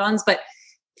butter bonbons, but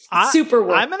super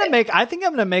worth I think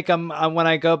I'm going to make them when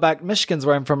I go back. Michigan's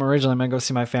where I'm from originally. I'm going to go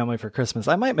see my family for Christmas.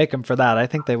 I might make them for that. I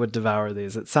think they would devour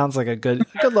these. It sounds like a good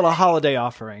little holiday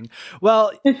offering.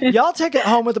 Well, y'all take it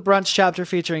home with a brunch chapter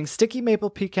featuring sticky maple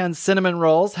pecan cinnamon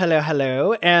rolls,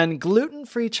 hello, and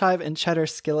gluten-free chive and cheddar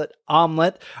skillet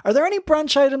omelet. Are there any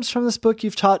brunch items from this book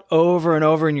you've taught over and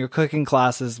over in your cooking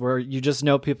classes where you just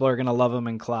know people are going to love them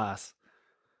in class?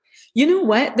 You know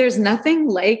what? There's nothing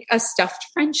like a stuffed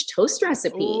French toast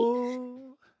recipe.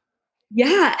 Ooh.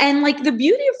 Yeah. And like the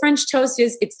beauty of French toast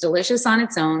is it's delicious on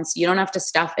its own. So you don't have to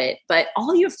stuff it, but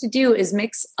all you have to do is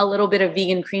mix a little bit of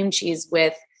vegan cream cheese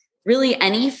with really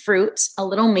any fruit, a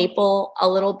little maple,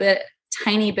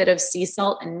 tiny bit of sea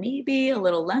salt, and maybe a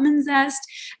little lemon zest.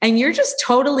 And you're just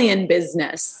totally in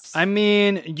business. I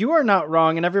mean, you are not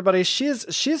wrong. And everybody, she's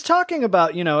talking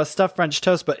about, a stuffed French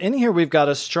toast, but in here we've got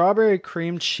a strawberry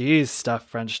cream cheese stuffed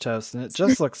French toast. And it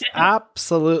just looks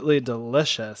absolutely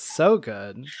delicious. So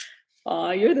good.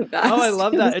 Oh, you're the best. Oh, I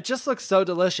love that. It just looks so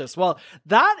delicious. Well,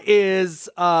 that's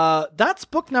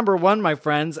book number 1, my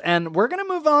friends. And we're going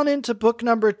to move on into book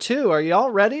number 2. Are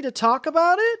y'all ready to talk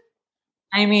about it?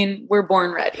 I mean, we're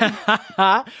born ready.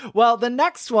 Well, the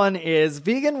next one is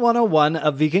Vegan 101, a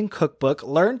vegan cookbook.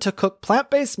 Learn to cook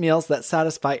plant-based meals that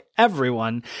satisfy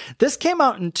everyone. This came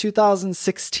out in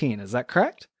 2016. Is that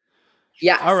correct?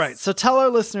 Yes. All right. So tell our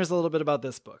listeners a little bit about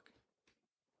this book.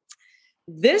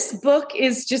 This book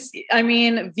is just,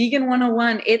 Vegan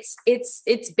 101.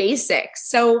 It's basic.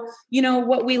 So,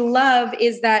 what we love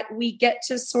is that we get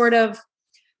to sort of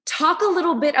talk a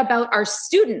little bit about our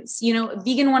students.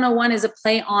 Vegan 101 is a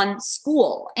play on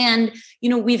school. And,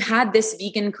 we've had this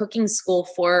vegan cooking school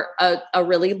for a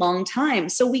really long time.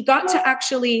 So we got to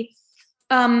actually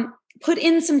put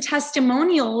in some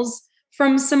testimonials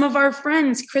from some of our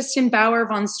friends. Kristen Bauer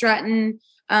von Straten,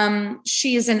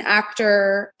 she is an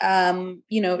actor.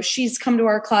 She's come to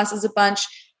our classes a bunch.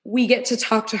 We get to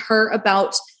talk to her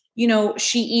about,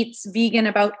 she eats vegan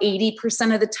about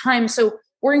 80% of the time. So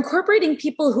we're incorporating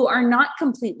people who are not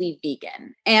completely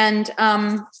vegan. And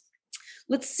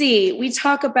let's see, we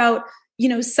talk about,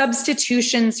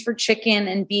 substitutions for chicken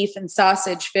and beef and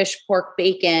sausage, fish, pork,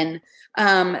 bacon,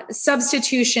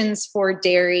 substitutions for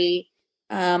dairy.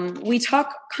 We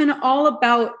talk kind of all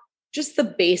about just the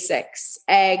basics,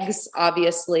 eggs,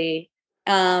 obviously.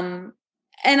 It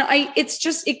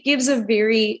gives a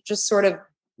very just sort of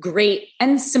great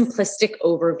and simplistic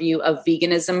overview of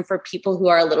veganism for people who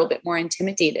are a little bit more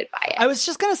intimidated by it. I was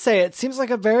just going to say, it seems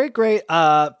like a very great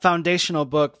foundational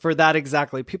book for that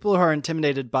exactly. People who are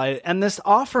intimidated by it. And this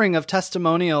offering of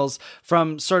testimonials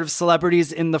from sort of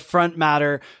celebrities in the front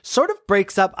matter sort of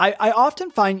breaks up. I often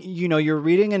find, you're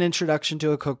reading an introduction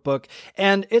to a cookbook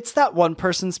and it's that one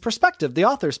person's perspective, the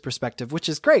author's perspective, which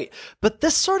is great. But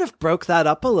this sort of broke that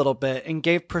up a little bit and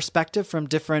gave perspective from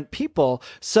different people.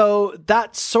 So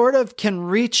that sort of can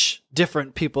reach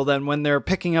different people then when they're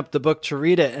picking up the book to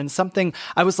read it. And something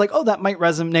I was like, oh, that might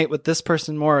resonate with this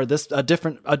person more, or a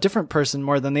different person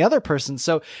more than the other person.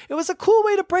 So it was a cool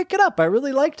way to break it up. I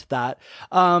really liked that.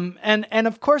 And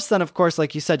of course,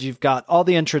 like you said, you've got all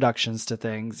the introductions to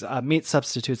things, meat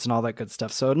substitutes and all that good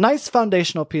stuff. So a nice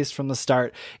foundational piece from the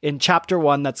start in chapter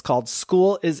 1 that's called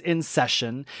School is in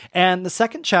Session. And the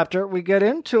second chapter, we get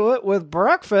into it with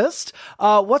breakfast.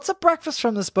 What's a breakfast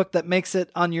from this book that makes it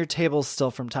on your table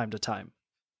still from time to time?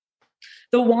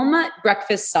 The walnut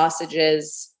breakfast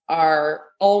sausages are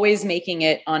always making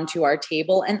it onto our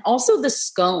table, and also the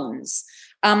scones.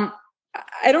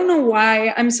 I don't know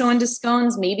why I'm so into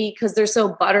scones. Maybe because they're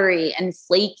so buttery and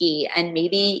flaky, and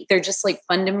maybe they're just like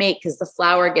fun to make because the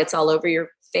flour gets all over your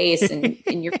face and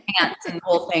in your pants and the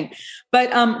whole thing.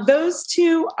 But those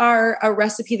two are a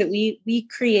recipe that we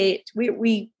create.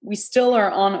 We still are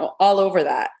on all over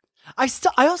that. I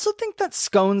also think that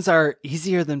scones are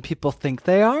easier than people think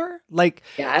they are. Like,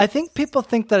 yes. I think people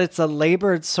think that it's a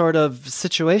labored sort of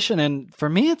situation. And for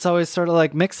me, it's always sort of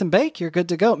like mix and bake. You're good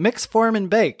to go. Mix, form, and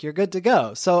bake. You're good to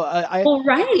go. So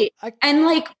right. And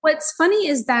like, what's funny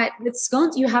is that with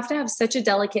scones, you have to have such a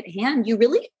delicate hand. You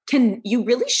really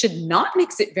should not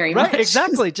mix it very much. Right.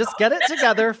 Exactly. Just get it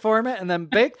together, form it, and then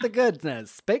bake the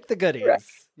goodness. Bake the goodies. Right.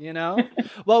 You know?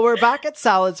 Well, we're back at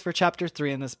salads for chapter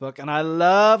 3 in this book, and I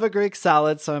love a Greek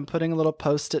salad, so I'm putting a little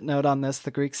post-it note on this,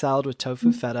 the Greek salad with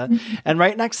tofu feta. And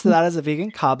right next to that is a vegan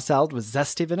Cobb salad with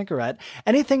zesty vinaigrette.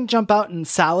 Anything jump out in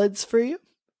salads for you?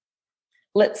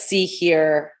 Let's see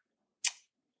here.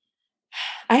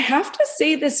 I have to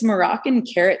say this Moroccan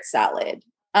carrot salad.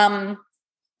 I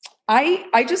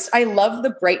love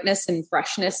the brightness and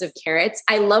freshness of carrots.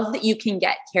 I love that you can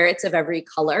get carrots of every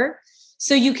color.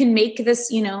 So you can make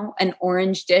this, an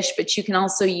orange dish, but you can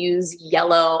also use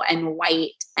yellow and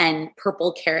white and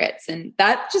purple carrots. And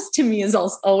that just to me is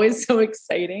always so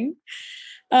exciting.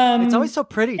 It's always so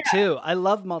pretty too. I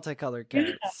love multicolored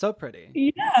carrots. Yeah. So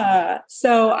pretty. Yeah.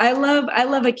 So I love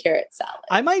a carrot salad.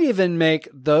 I might even make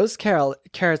those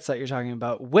carrots that you're talking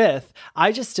about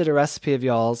I just did a recipe of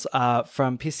y'all's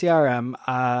from PCRM.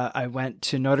 I went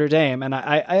to Notre Dame and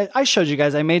I showed you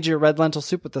guys, I made your red lentil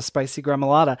soup with the spicy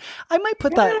gremolata. I might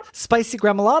put that spicy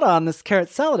gremolata on this carrot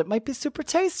salad. It might be super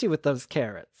tasty with those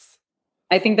carrots.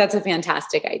 I think that's a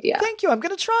fantastic idea. Thank you. I'm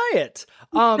going to try it.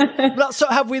 So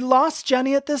have we lost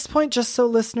Jenny at this point? Just so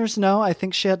listeners know, I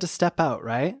think she had to step out,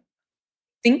 right?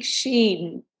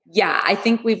 I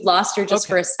think we've lost her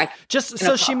for a second. Just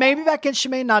so she may be back in, she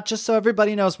may not, just so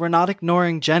everybody knows, we're not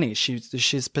ignoring Jenny.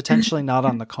 She's potentially not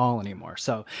on the call anymore.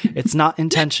 So it's not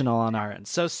intentional on our end.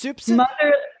 So soups.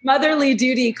 Motherly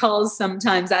duty calls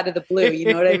sometimes out of the blue.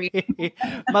 You know what I mean?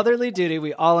 Motherly duty.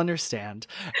 We all understand.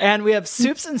 And we have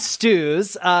soups and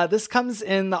stews. This comes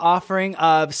in the offering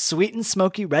of sweet and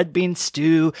smoky red bean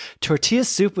stew, tortilla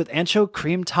soup with ancho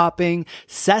cream topping,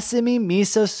 sesame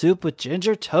miso soup with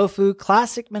ginger tofu,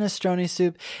 classic minestrone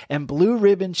soup, and blue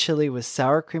ribbon chili with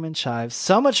sour cream and chives.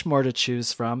 So much more to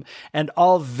choose from, and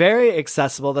all very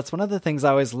accessible. That's one of the things I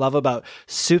always love about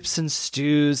soups and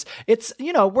stews. It's,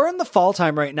 we're in the fall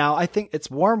time right now. I think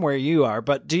it's warm where you are,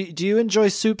 but do you enjoy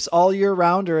soups all year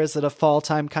round, or is it a fall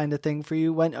time kind of thing for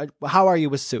you? How are you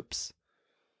with soups?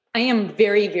 I am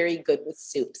very, very good with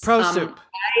soups. Pro soup.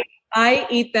 I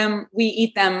eat them. We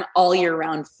eat them all year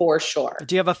round for sure.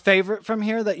 Do you have a favorite from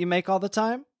here that you make all the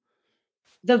time?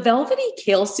 The velvety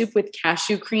kale soup with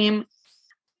cashew cream.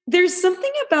 There's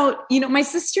something about, my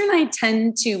sister and I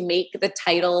tend to make the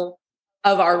title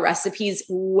of our recipes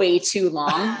way too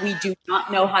long. We do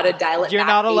not know how to dial it You're back.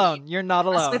 Not alone. You're not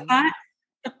alone. With that.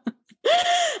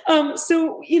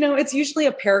 So, it's usually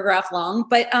a paragraph long,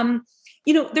 but,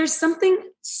 there's something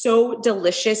so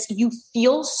delicious. You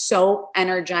feel so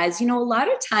energized. A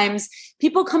lot of times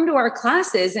people come to our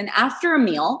classes, and after a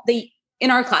meal, in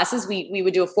our classes, we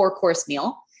would do a 4-course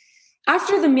meal.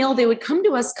 After the meal, they would come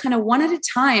to us kind of one at a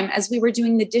time as we were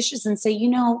doing the dishes and say,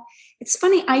 it's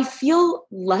funny, I feel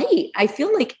light. I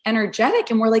feel like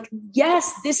energetic. And we're like,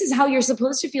 yes, this is how you're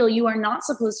supposed to feel. You are not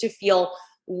supposed to feel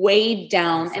weighed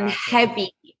down and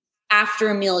heavy after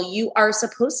a meal. You are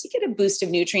supposed to get a boost of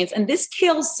nutrients. And this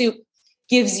kale soup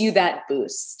gives you that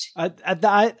boost.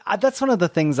 That's one of the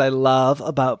things I love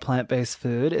about plant-based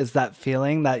food, is that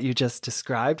feeling that you just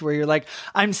described, where you're like,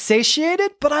 I'm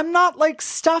satiated, but I'm not like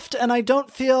stuffed, and I don't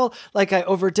feel like I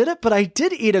overdid it, but I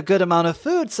did eat a good amount of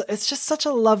food. So it's just such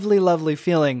a lovely, lovely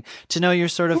feeling to know you're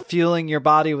sort of fueling your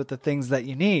body with the things that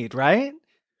you need, right?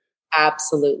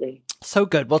 Absolutely. So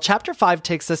good. Well, chapter 5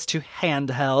 takes us to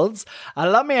handhelds. I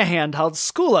love me a handheld.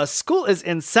 School is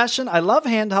in session. I love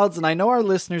handhelds, and I know our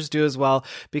listeners do as well,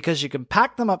 because you can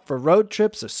pack them up for road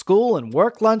trips or school and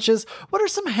work lunches. What are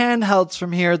some handhelds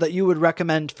from here that you would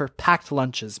recommend for packed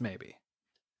lunches, maybe?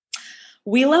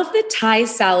 We love the Thai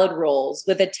salad rolls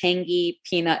with a tangy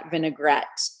peanut vinaigrette.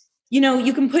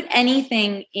 You can put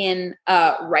anything in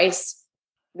a rice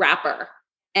wrapper.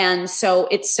 And so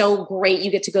it's so great. You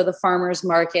get to go to the farmer's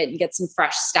market and get some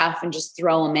fresh stuff and just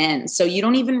throw them in. So you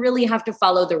don't even really have to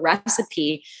follow the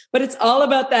recipe, but it's all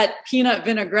about that peanut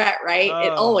vinaigrette, right?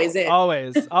 It always is.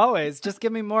 Always. Just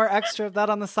give me more extra of that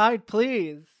on the side,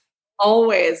 please.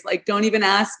 Always. Like, don't even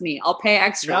ask me. I'll pay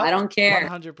extra. Yep, I don't care.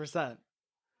 100%.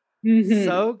 Mm-hmm.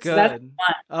 So good. So that's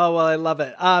fun. Oh, well, I love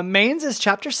it. Maine's is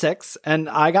chapter 6, and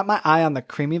I got my eye on the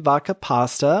creamy vodka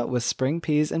pasta with spring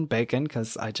peas and bacon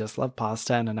because I just love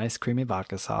pasta and a nice creamy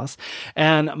vodka sauce.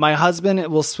 And my husband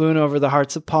will swoon over the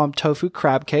Hearts of Palm tofu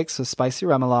crab cakes with spicy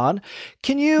remoulade.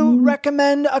 Can you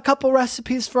recommend a couple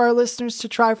recipes for our listeners to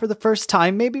try for the first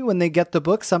time? Maybe when they get the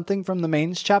book, something from the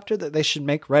Maine's chapter that they should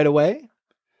make right away?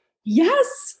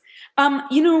 Yes.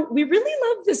 We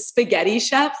really love the Spaghetti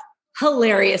Chef.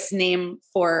 Hilarious name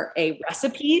for a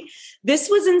recipe. This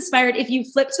was inspired. If you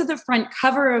flip to the front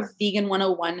cover of Vegan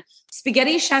 101,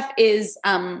 Spaghetti Chef is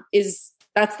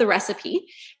that's the recipe.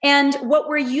 And what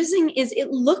we're using is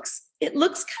it looks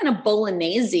kind of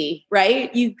bolognese,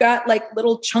 right? You've got like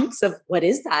little chunks of, what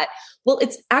is that? Well,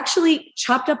 it's actually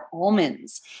chopped up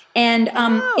almonds. And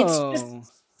it's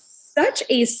just such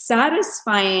a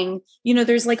satisfying,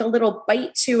 there's like a little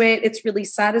bite to it. It's really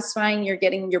satisfying. You're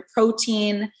getting your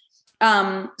protein.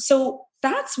 So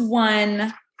that's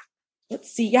one,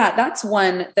 let's see. Yeah, that's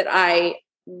one that I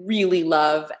really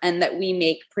love and that we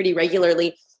make pretty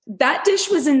regularly. That dish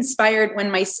was inspired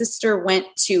when my sister went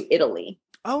to Italy.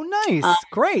 Oh, nice.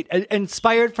 Great.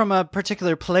 Inspired from a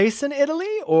particular place in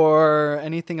Italy or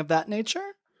anything of that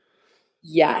nature?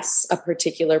 Yes, a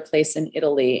particular place in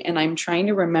Italy. And I'm trying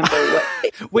to remember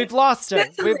what. We've lost her.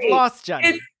 We've lost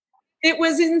Jenny. It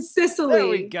was in Sicily. There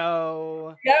we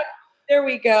go. Yep. There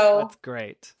we go. That's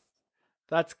great.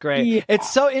 That's great. Yeah.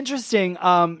 It's so interesting.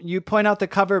 You point out the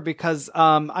cover because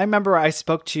I remember I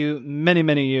spoke to you many,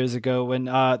 many years ago when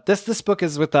this book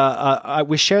is with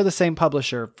we share the same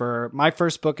publisher for my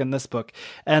first book and this book.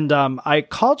 And I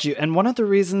called you, and one of the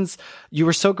reasons you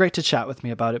were so great to chat with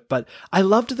me about it, but I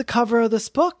loved the cover of this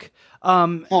book.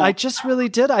 I just really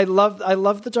did. I love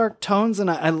the dark tones,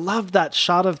 and I love that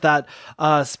shot of that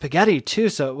spaghetti too.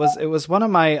 So it was one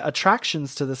of my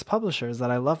attractions to this publisher is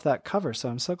that I love that cover. So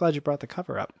I'm so glad you brought the cover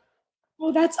up.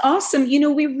 Oh, that's awesome.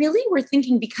 We really were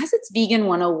thinking, because it's Vegan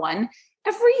 101,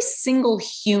 every single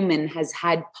human has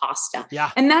had pasta. Yeah.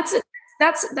 And that's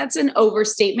an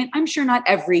overstatement. I'm sure not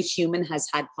every human has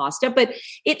had pasta, but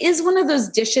it is one of those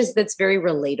dishes that's very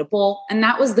relatable. And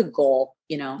that was the goal,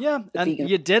 Yeah, and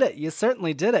you did it. You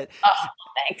certainly did it. Oh,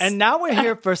 thanks. And now we're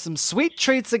here for some sweet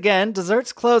treats again.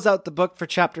 Desserts close out the book for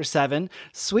chapter 7.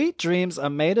 Sweet dreams are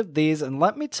made of these. And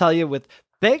let me tell you, with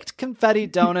baked confetti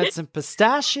donuts and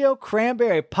pistachio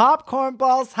cranberry popcorn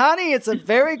balls, honey, it's a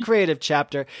very creative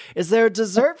chapter. Is there a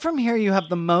dessert from here you have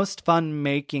the most fun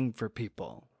making for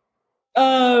people?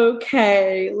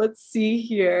 Okay, let's see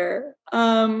here.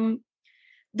 The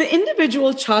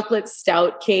individual chocolate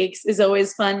stout cakes is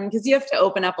always fun because you have to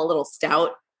open up a little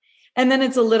stout, and then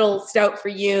it's a little stout for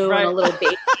you, right, and a little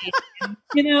baking.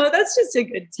 That's just a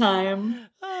good time.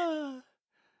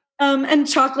 And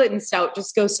chocolate and stout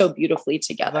just go so beautifully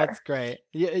together. That's great.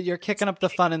 You're kicking up the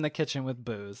fun in the kitchen with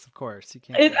booze, of course. You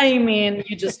can't.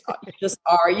 You just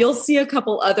are. You'll see a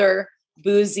couple other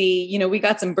boozy, we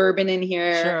got some bourbon in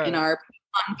here in our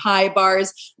pecan pie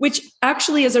bars, which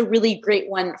actually is a really great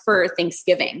one for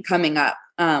Thanksgiving coming up.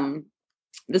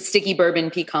 The sticky bourbon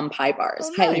pecan pie bars.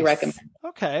 Oh, highly nice. recommend.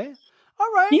 Okay.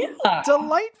 All right. Yeah.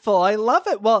 Delightful. I love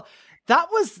it. Well, that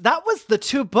was the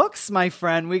 2 books, my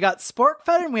friend. We got Spork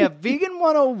Fed and we have Vegan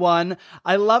 101.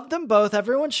 I love them both.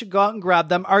 Everyone should go out and grab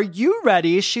them. Are you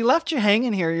ready? She left you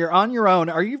hanging here. You're on your own.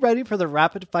 Are you ready for the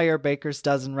rapid fire Baker's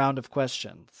Dozen round of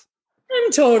questions?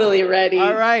 I'm totally ready.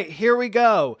 All right, here we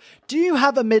go. Do you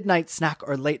have a midnight snack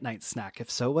or late night snack?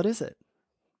 If so, what is it?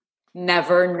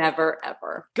 Never, never,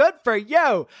 ever. Good for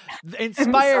you.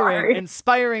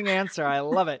 Inspiring answer. I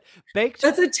love it. Baked.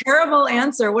 That's a terrible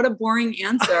answer. What a boring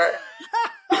answer.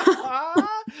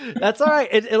 That's all right.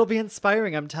 It'll be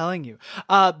inspiring, I'm telling you.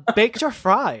 Baked or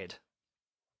fried?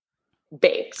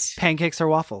 Baked. Pancakes or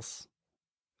waffles?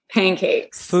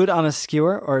 Pancakes. Food on a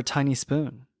skewer or a tiny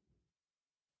spoon?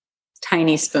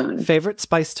 Tiny spoon. Favorite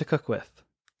spice to cook with?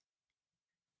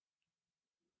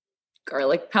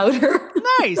 Garlic powder.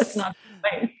 Nice. That's not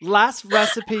Last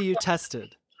recipe you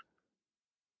tested?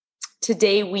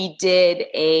 Today we did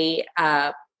a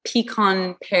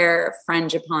pecan pear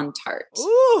frangipane tart.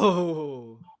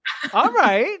 Ooh. All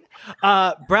right.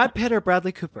 Brad Pitt or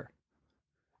Bradley Cooper?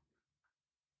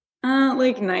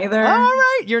 Neither. All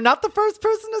right. You're not the first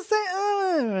person to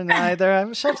say neither.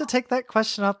 I'm sure I have to take that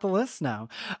question off the list now.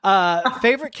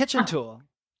 Favorite kitchen tool?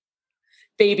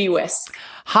 Baby whisk.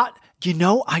 Hot.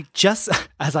 I just,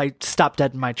 as I stopped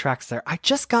dead in my tracks there, I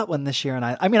just got one this year. And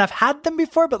I mean, I've had them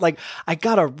before, but I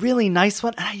got a really nice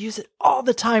one and I use it all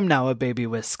the time now, a baby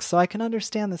whisk. So I can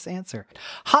understand this answer.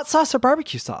 Hot sauce or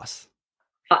barbecue sauce?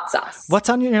 Hot sauce. What's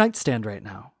on your nightstand right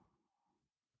now?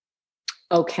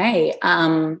 Okay.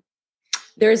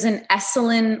 There's an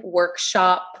Esalen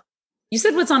workshop. You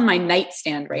said what's on my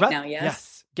nightstand right now, yes?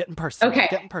 Yes. Getting personal. Okay.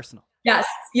 Getting personal. Yes.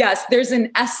 There's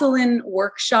an Esalen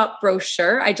workshop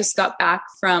brochure. I just got back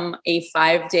from a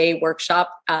 5-day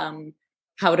workshop,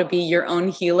 how to be your own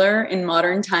healer in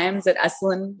modern times at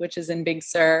Esalen, which is in Big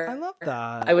Sur. I love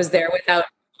that. I was there without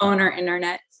phone or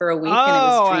internet for a week.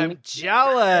 Oh, and it was I'm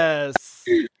jealous.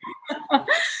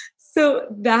 So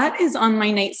that is on my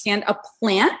nightstand. A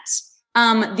plant.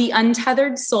 The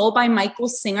Untethered Soul by Michael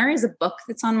Singer is a book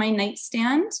that's on my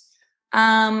nightstand.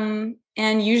 And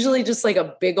usually just like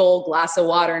a big old glass of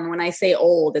water. And when I say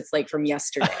old, it's like from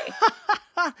yesterday.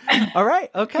 All right.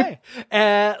 Okay.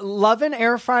 Love an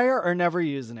air fryer or never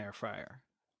use an air fryer?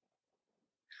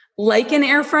 Like an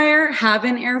air fryer, have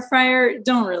an air fryer.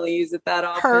 Don't really use it that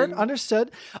often. Heard.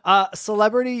 Understood.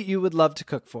 Celebrity you would love to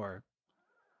cook for?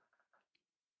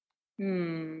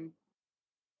 Probably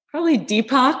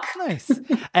Deepak. Nice.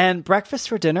 And breakfast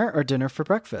for dinner or dinner for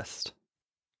breakfast?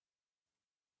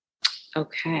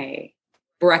 Okay.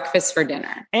 Breakfast for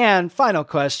dinner. And final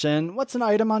question, what's an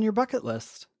item on your bucket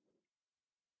list?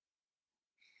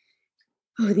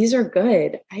 Oh, these are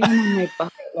good. Item on my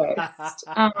bucket list.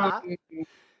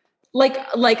 Like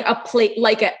a plate,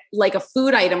 like a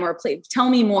food item or a plate. Tell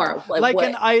me more. Like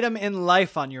an item in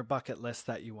life on your bucket list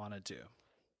that you want to do.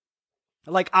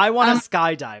 Like I want to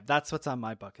skydive. That's what's on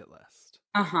my bucket list.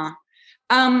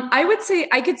 I would say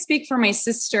I could speak for my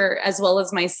sister as well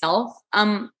as myself.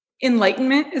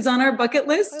 Enlightenment is on our bucket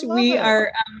list.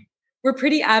 We're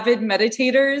pretty avid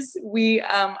meditators.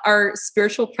 Our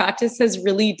spiritual practice has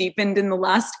really deepened in the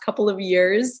last couple of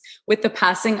years with the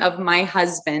passing of my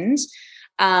husband,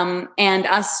 and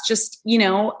us just,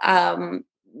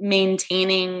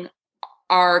 maintaining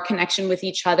our connection with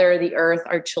each other, the earth,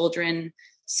 our children.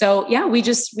 So yeah, we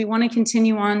want to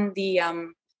continue on the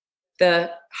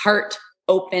heart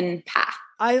open path.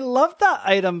 I love that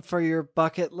item for your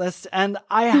bucket list. And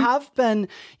I have been,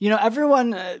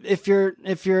 everyone, if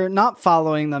you're not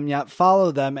following them yet,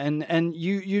 follow them. And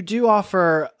you do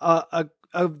offer a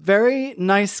very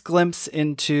nice glimpse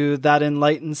into that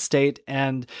enlightened state.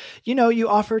 And, you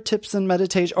offer tips and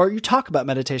meditation, or you talk about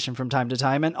meditation from time to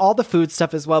time and all the food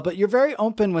stuff as well, but you're very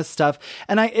open with stuff.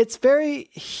 And it's very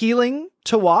healing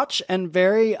to watch and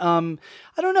very,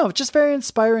 just very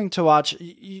inspiring to watch.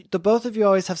 The both of you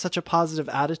always have such a positive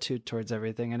attitude towards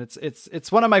everything. And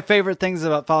it's one of my favorite things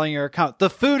about following your account. The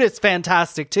food is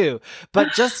fantastic too,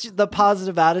 but just the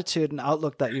positive attitude and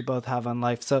outlook that you both have on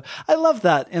life. So I love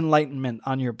that enlightenment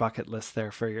on your bucket list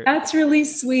there for your. That's really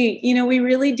sweet. We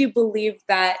really do believe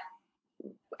that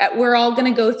we're all going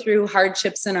to go through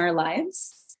hardships in our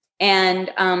lives,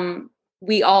 and,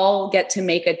 we all get to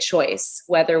make a choice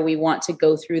whether we want to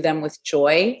go through them with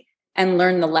joy and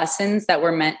learn the lessons that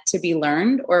were meant to be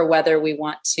learned, or whether we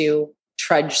want to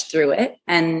trudge through it.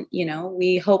 And,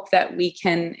 we hope that we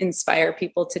can inspire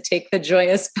people to take the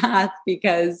joyous path,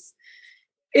 because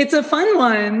it's a fun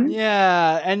one.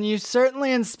 Yeah. And you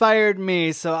certainly inspired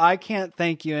me. So I can't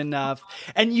thank you enough.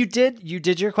 And you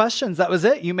did your questions. That was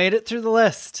it. You made it through the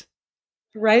list.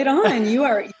 Right on. You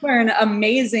are an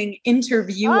amazing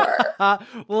interviewer.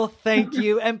 Well, thank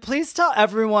you. And please tell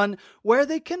everyone where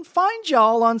they can find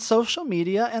y'all on social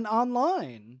media and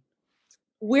online.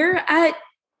 We're at,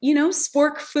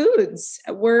 Spork Foods.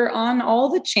 We're on all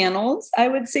the channels. I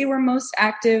would say we're most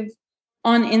active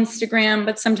on Instagram,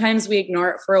 but sometimes we ignore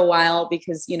it for a while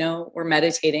because, we're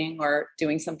meditating or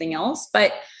doing something else.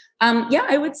 But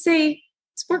I would say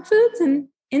Spork Foods and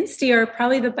Insta are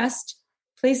probably the best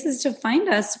places to find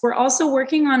us. We're also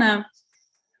working on a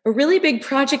really big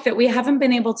project that we haven't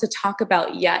been able to talk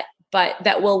about yet, but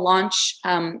that will launch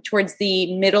towards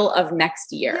the middle of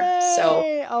next year. Yay! So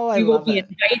we will be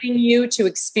inviting you to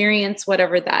experience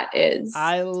whatever that is.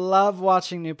 I love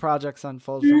watching new projects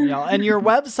unfold from y'all. And your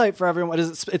website for everyone,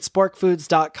 it's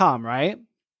sporkfoods.com, right?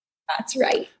 That's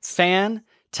right.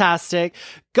 Fantastic.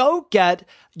 Go get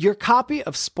your copy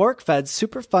of Spork Fed's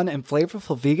super fun and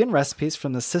flavorful vegan recipes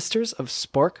from the Sisters of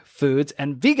Spork Foods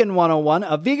and Vegan 101,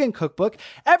 a vegan cookbook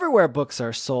everywhere books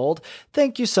are sold.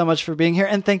 Thank you so much for being here.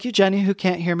 And thank you, Jenny, who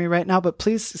can't hear me right now, but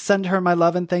please send her my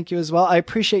love and thank you as well. I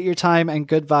appreciate your time and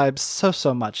good vibes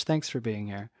so much. Thanks for being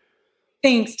here.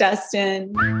 Thanks,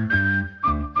 Dustin.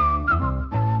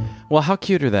 Well, how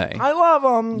cute are they? I love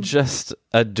them. Just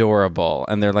adorable.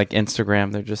 And they're like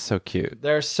Instagram. They're just so cute.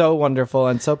 They're so wonderful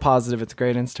and so positive. It's a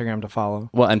great Instagram to follow.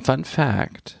 Well, and fun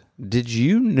fact, did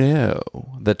you know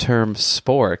the term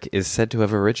spork is said to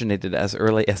have originated as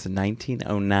early as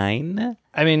 1909?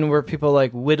 I mean, were people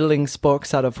like whittling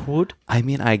sporks out of wood? I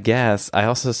mean, I guess. I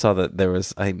also saw that there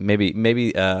was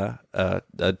maybe a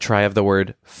try of the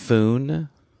word foon.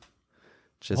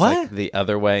 which is What? like the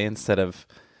other way instead of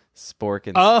spork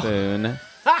and spoon.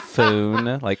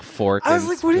 Foon, like fork and I was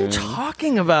like, what are you spoon.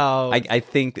 talking about? I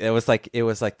think it was like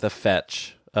the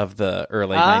fetch of the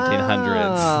early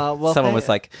 1900s. Well, Someone was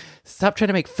like, stop trying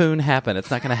to make foon happen. It's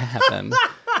not going to happen.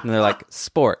 And they're like,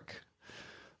 spork.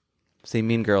 See,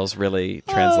 Mean Girls really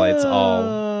translates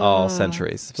all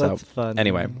centuries. So That's fun.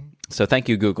 Anyway, so thank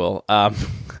you, Google.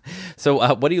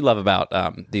 So what do you love about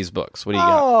these books? What do you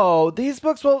got? Oh, these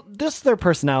books, well, just their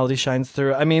personality shines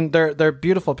through. I mean, they're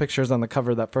beautiful pictures on the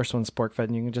cover. That first one's Spork Fed,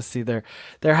 and you can just see they're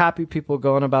happy people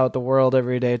going about the world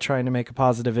every day trying to make a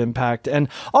positive impact. And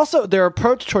also, their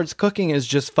approach towards cooking is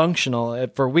just functional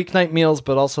for weeknight meals,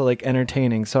 but also like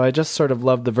entertaining. So I just sort of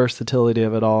love the versatility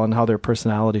of it all and how their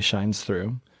personality shines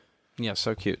through. Yeah,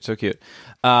 so cute, so cute.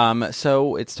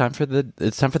 So it's time for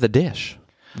the dish.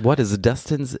 What is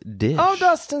Dustin's dish? Oh,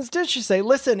 Dustin's dish, you say.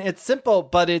 Listen, it's simple,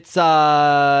 but it's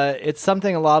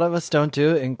something a lot of us don't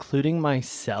do, including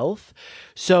myself.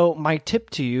 So my tip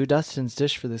to you, Dustin's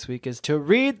dish for this week, is to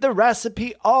read the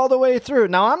recipe all the way through.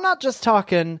 Now, I'm not just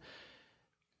talking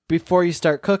before you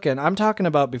start cooking. I'm talking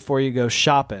about before you go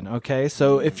shopping, okay?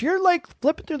 So if you're like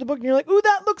flipping through the book and you're like, ooh,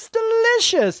 that looks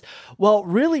delicious. Well,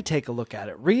 really take a look at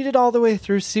it. Read it all the way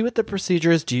through. See what the procedure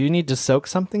is. Do you need to soak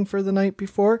something for the night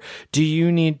before? Do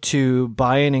you need to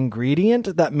buy an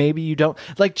ingredient that maybe you don't?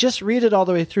 Like, just read it all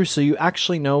the way through so you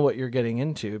actually know what you're getting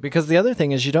into. Because the other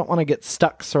thing is you don't want to get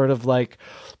stuck sort of like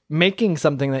making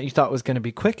something that you thought was going to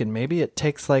be quick, and maybe it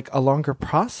takes like a longer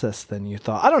process than you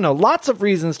thought. I don't know. Lots of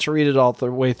reasons to read it all the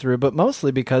way through, but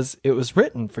mostly because it was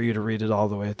written for you to read it all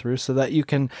the way through so that you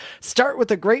can start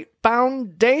with a great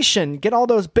foundation, get all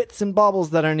those bits and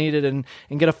baubles that are needed, and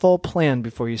get a full plan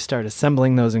before you start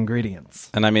assembling those ingredients.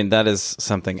 And I mean, that is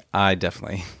something I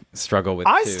definitely struggle with,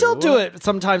 I too. still do it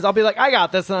sometimes. I'll be like, I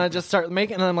got this, and I just start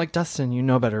making, and I'm like, Dustin, you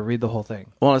know better. Read the whole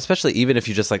thing. Well, especially even if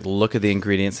you just like look at the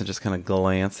ingredients and just kind of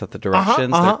glance at the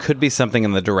directions, there could be something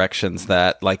in the directions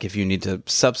that, like, if you need to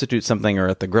substitute something, or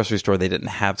at the grocery store they didn't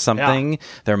have something,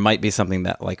 there might be something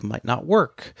that like might not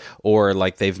work, or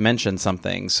like they've mentioned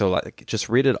something. So like, just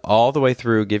read it all the way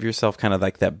through. Give yourself kind of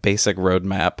like that basic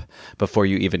roadmap before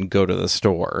you even go to the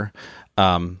store.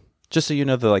 Just so you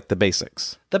know the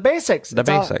basics. The basics. The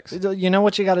basics. You know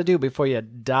what you got to do before you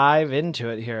dive into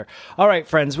it here. All right,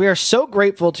 friends, we are so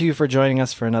grateful to you for joining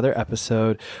us for another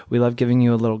episode. We love giving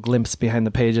you a little glimpse behind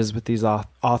the pages with these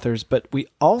authors, but we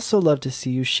also love to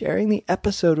see you sharing the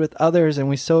episode with others, and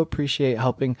we so appreciate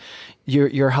helping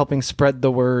you're helping spread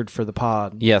the word for the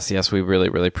pod. Yes, we really,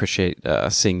 really appreciate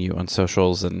seeing you on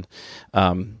socials and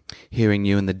hearing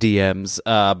you in the DMs.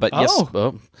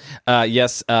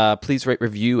 Yes, please rate,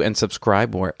 review, and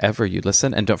subscribe wherever you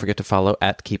listen. And don't forget to follow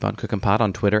at Keep On Cookin' Pod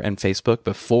on Twitter and Facebook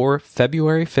before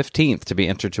February 15th to be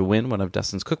entered to win one of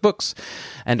Dustin's cookbooks.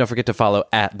 And don't forget to follow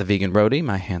at The Vegan Roadie,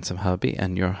 my handsome hubby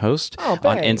and your host, on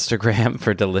Instagram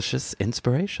for delicious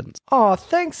inspirations. Oh,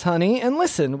 thanks, honey. And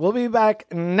listen, we'll be back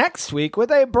next week with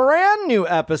a brand new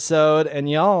episode. And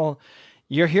y'all,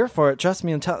 you're here for it. Trust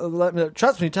me, tell you.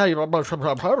 Trust,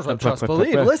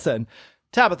 believe. Listen,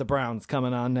 Tabitha Brown's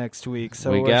coming on next week,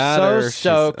 so we're so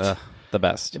stoked. She's, the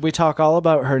best. We talk all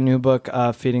about her new book,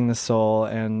 Feeding the Soul,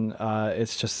 and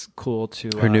it's just cool to...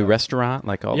 her new restaurant,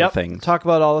 like all the things. Talk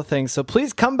about all the things. So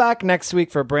please come back next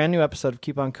week for a brand new episode of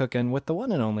Keep On Cooking with the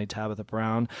one and only Tabitha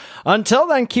Brown. Until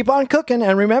then, keep on cooking,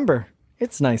 and remember,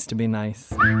 it's nice to be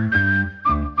nice.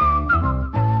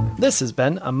 This has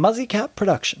been a Muzzy Cat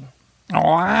production.